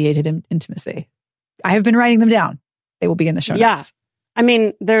 and Mediated Intimacy? I have been writing them down. They will be in the show notes. Yeah. I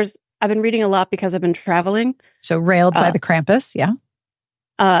mean, I've been reading a lot because I've been traveling. So Railed by the Krampus. Yeah.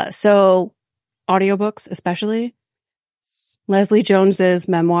 So audiobooks, especially Leslie Jones's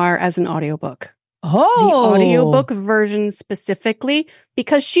memoir as an audiobook. Oh, the audiobook version specifically,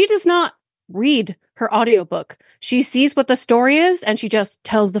 because she does not read her audiobook. She sees what the story is and she just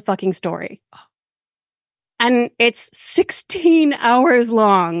tells the fucking story. And it's 16 hours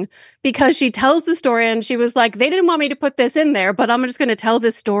long because she tells the story and she was like, they didn't want me to put this in there, but I'm just going to tell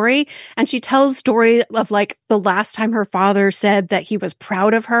this story. And she tells story of like the last time her father said that he was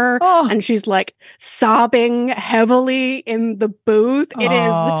proud of her. Oh. And she's like sobbing heavily in the booth. It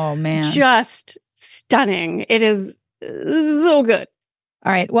is just stunning. It is so good.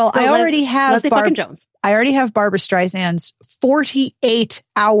 All right. Well, so I already have Leslie fucking Jones. I already have Barbara Streisand's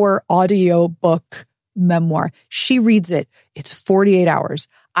 48-hour audiobook memoir. She reads it. It's 48 hours.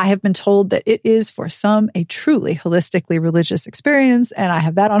 I have been told that it is for some a truly holistically religious experience, and I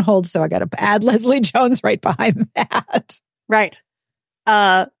have that on hold, so I got to add Leslie Jones right behind that. Right.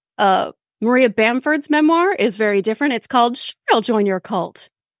 Maria Bamford's memoir is very different. It's called Sure, I'll Join Your Cult.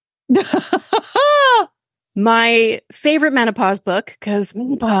 My favorite menopause book, because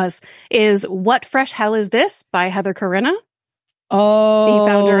menopause, is What Fresh Hell Is This by Heather Corina. Oh, the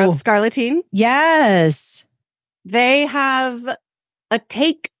founder of Scarleteen. Yes. They have a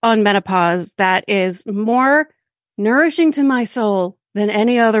take on menopause that is more nourishing to my soul than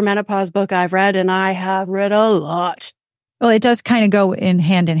any other menopause book I've read, and I have read a lot. Well, it does kind of go in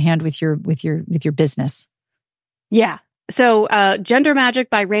hand with your business. Yeah. So, Gender Magic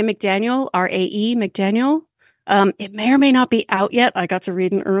by Ray McDaniel, R-A-E McDaniel. It may or may not be out yet. I got to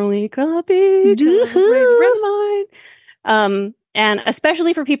read an early copy. And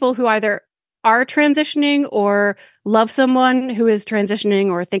especially for people who either are transitioning or love someone who is transitioning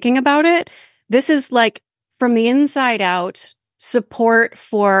or thinking about it, this is like from the inside out support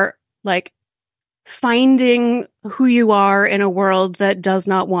for like finding who you are in a world that does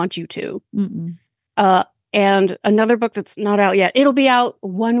not want you to. And another book that's not out yet, it'll be out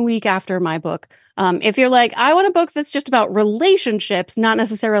 1 week after my book. If you're like, I want a book that's just about relationships, not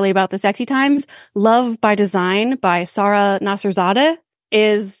necessarily about the sexy times, Love by Design by Sarah Nasserzadeh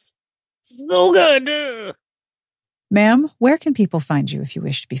is so good. Ma'am, where can people find you if you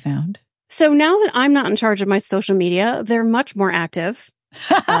wish to be found? So now that I'm not in charge of my social media, they're much more active.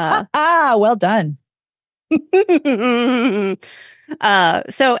 Well done.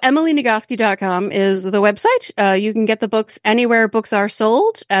 So EmilyNagoski.com is the website. You can get the books anywhere books are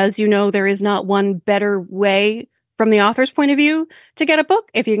sold. As you know, there is not one better way from the author's point of view to get a book.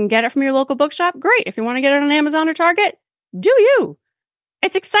 If you can get it from your local bookshop, great. If you want to get it on Amazon or Target, do you.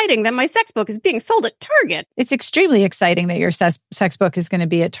 It's exciting that my sex book is being sold at Target. It's extremely exciting that your sex book is going to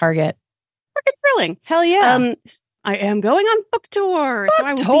be at Target. Freaking thrilling. Hell yeah. I am going on book tour. So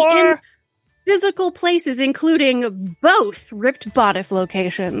I will be in physical places, including both Ripped Bodice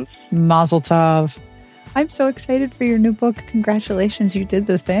locations. Mazel tov. I'm so excited for your new book. Congratulations. You did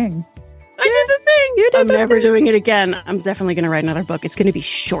the thing. I did the thing. I'm never doing it again. I'm definitely going to write another book. It's going to be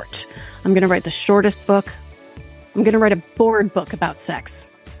short. I'm going to write the shortest book. I'm going to write a board book about sex.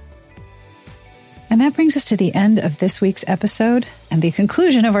 And that brings us to the end of this week's episode and the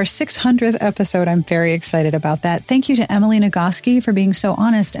conclusion of our 600th episode. I'm very excited about that. Thank you to Emily Nagoski for being so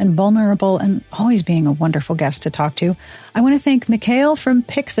honest and vulnerable and always being a wonderful guest to talk to. I want to thank Mikhail from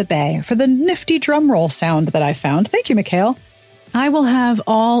Pixabay for the nifty drum roll sound that I found. Thank you, Mikhail. I will have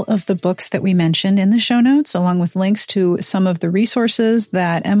all of the books that we mentioned in the show notes, along with links to some of the resources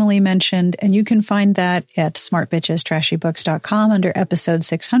that Emily mentioned, and you can find that at smartbitchestrashybooks.com under episode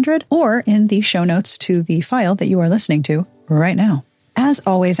 600, or in the show notes to the file that you are listening to right now. As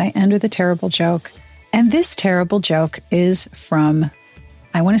always, I end with a terrible joke, and this terrible joke is from,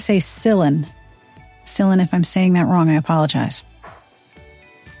 I want to say Cylon. Cylon, if I'm saying that wrong, I apologize.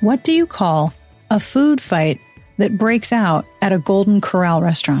 What do you call a food fight that breaks out at a Golden Corral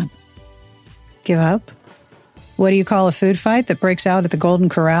restaurant? Give up? What do you call a food fight that breaks out at the Golden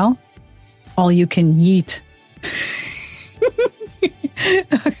Corral? All you can yeet.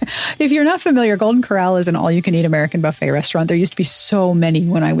 If you're not familiar, Golden Corral is an all-you-can-eat American buffet restaurant. There used to be so many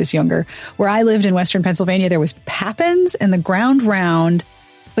when I was younger. Where I lived in Western Pennsylvania, there was Pappin's and the Ground Round,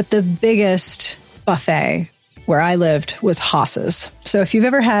 but the biggest buffet where I lived was Haas's. So if you've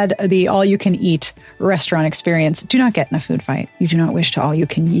ever had the all-you-can-eat restaurant experience, do not get in a food fight. You do not wish to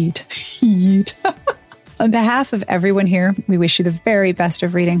all-you-can-eat. Yeet. On behalf of everyone here, we wish you the very best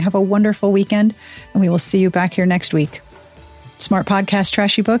of reading. Have a wonderful weekend, and we will see you back here next week. Smart Podcast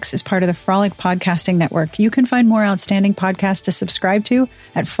Trashy Books is part of the Frolic Podcasting Network. You can find more outstanding podcasts to subscribe to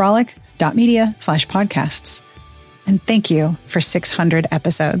at frolic.media/podcasts. And thank you for 600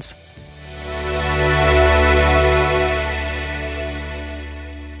 episodes.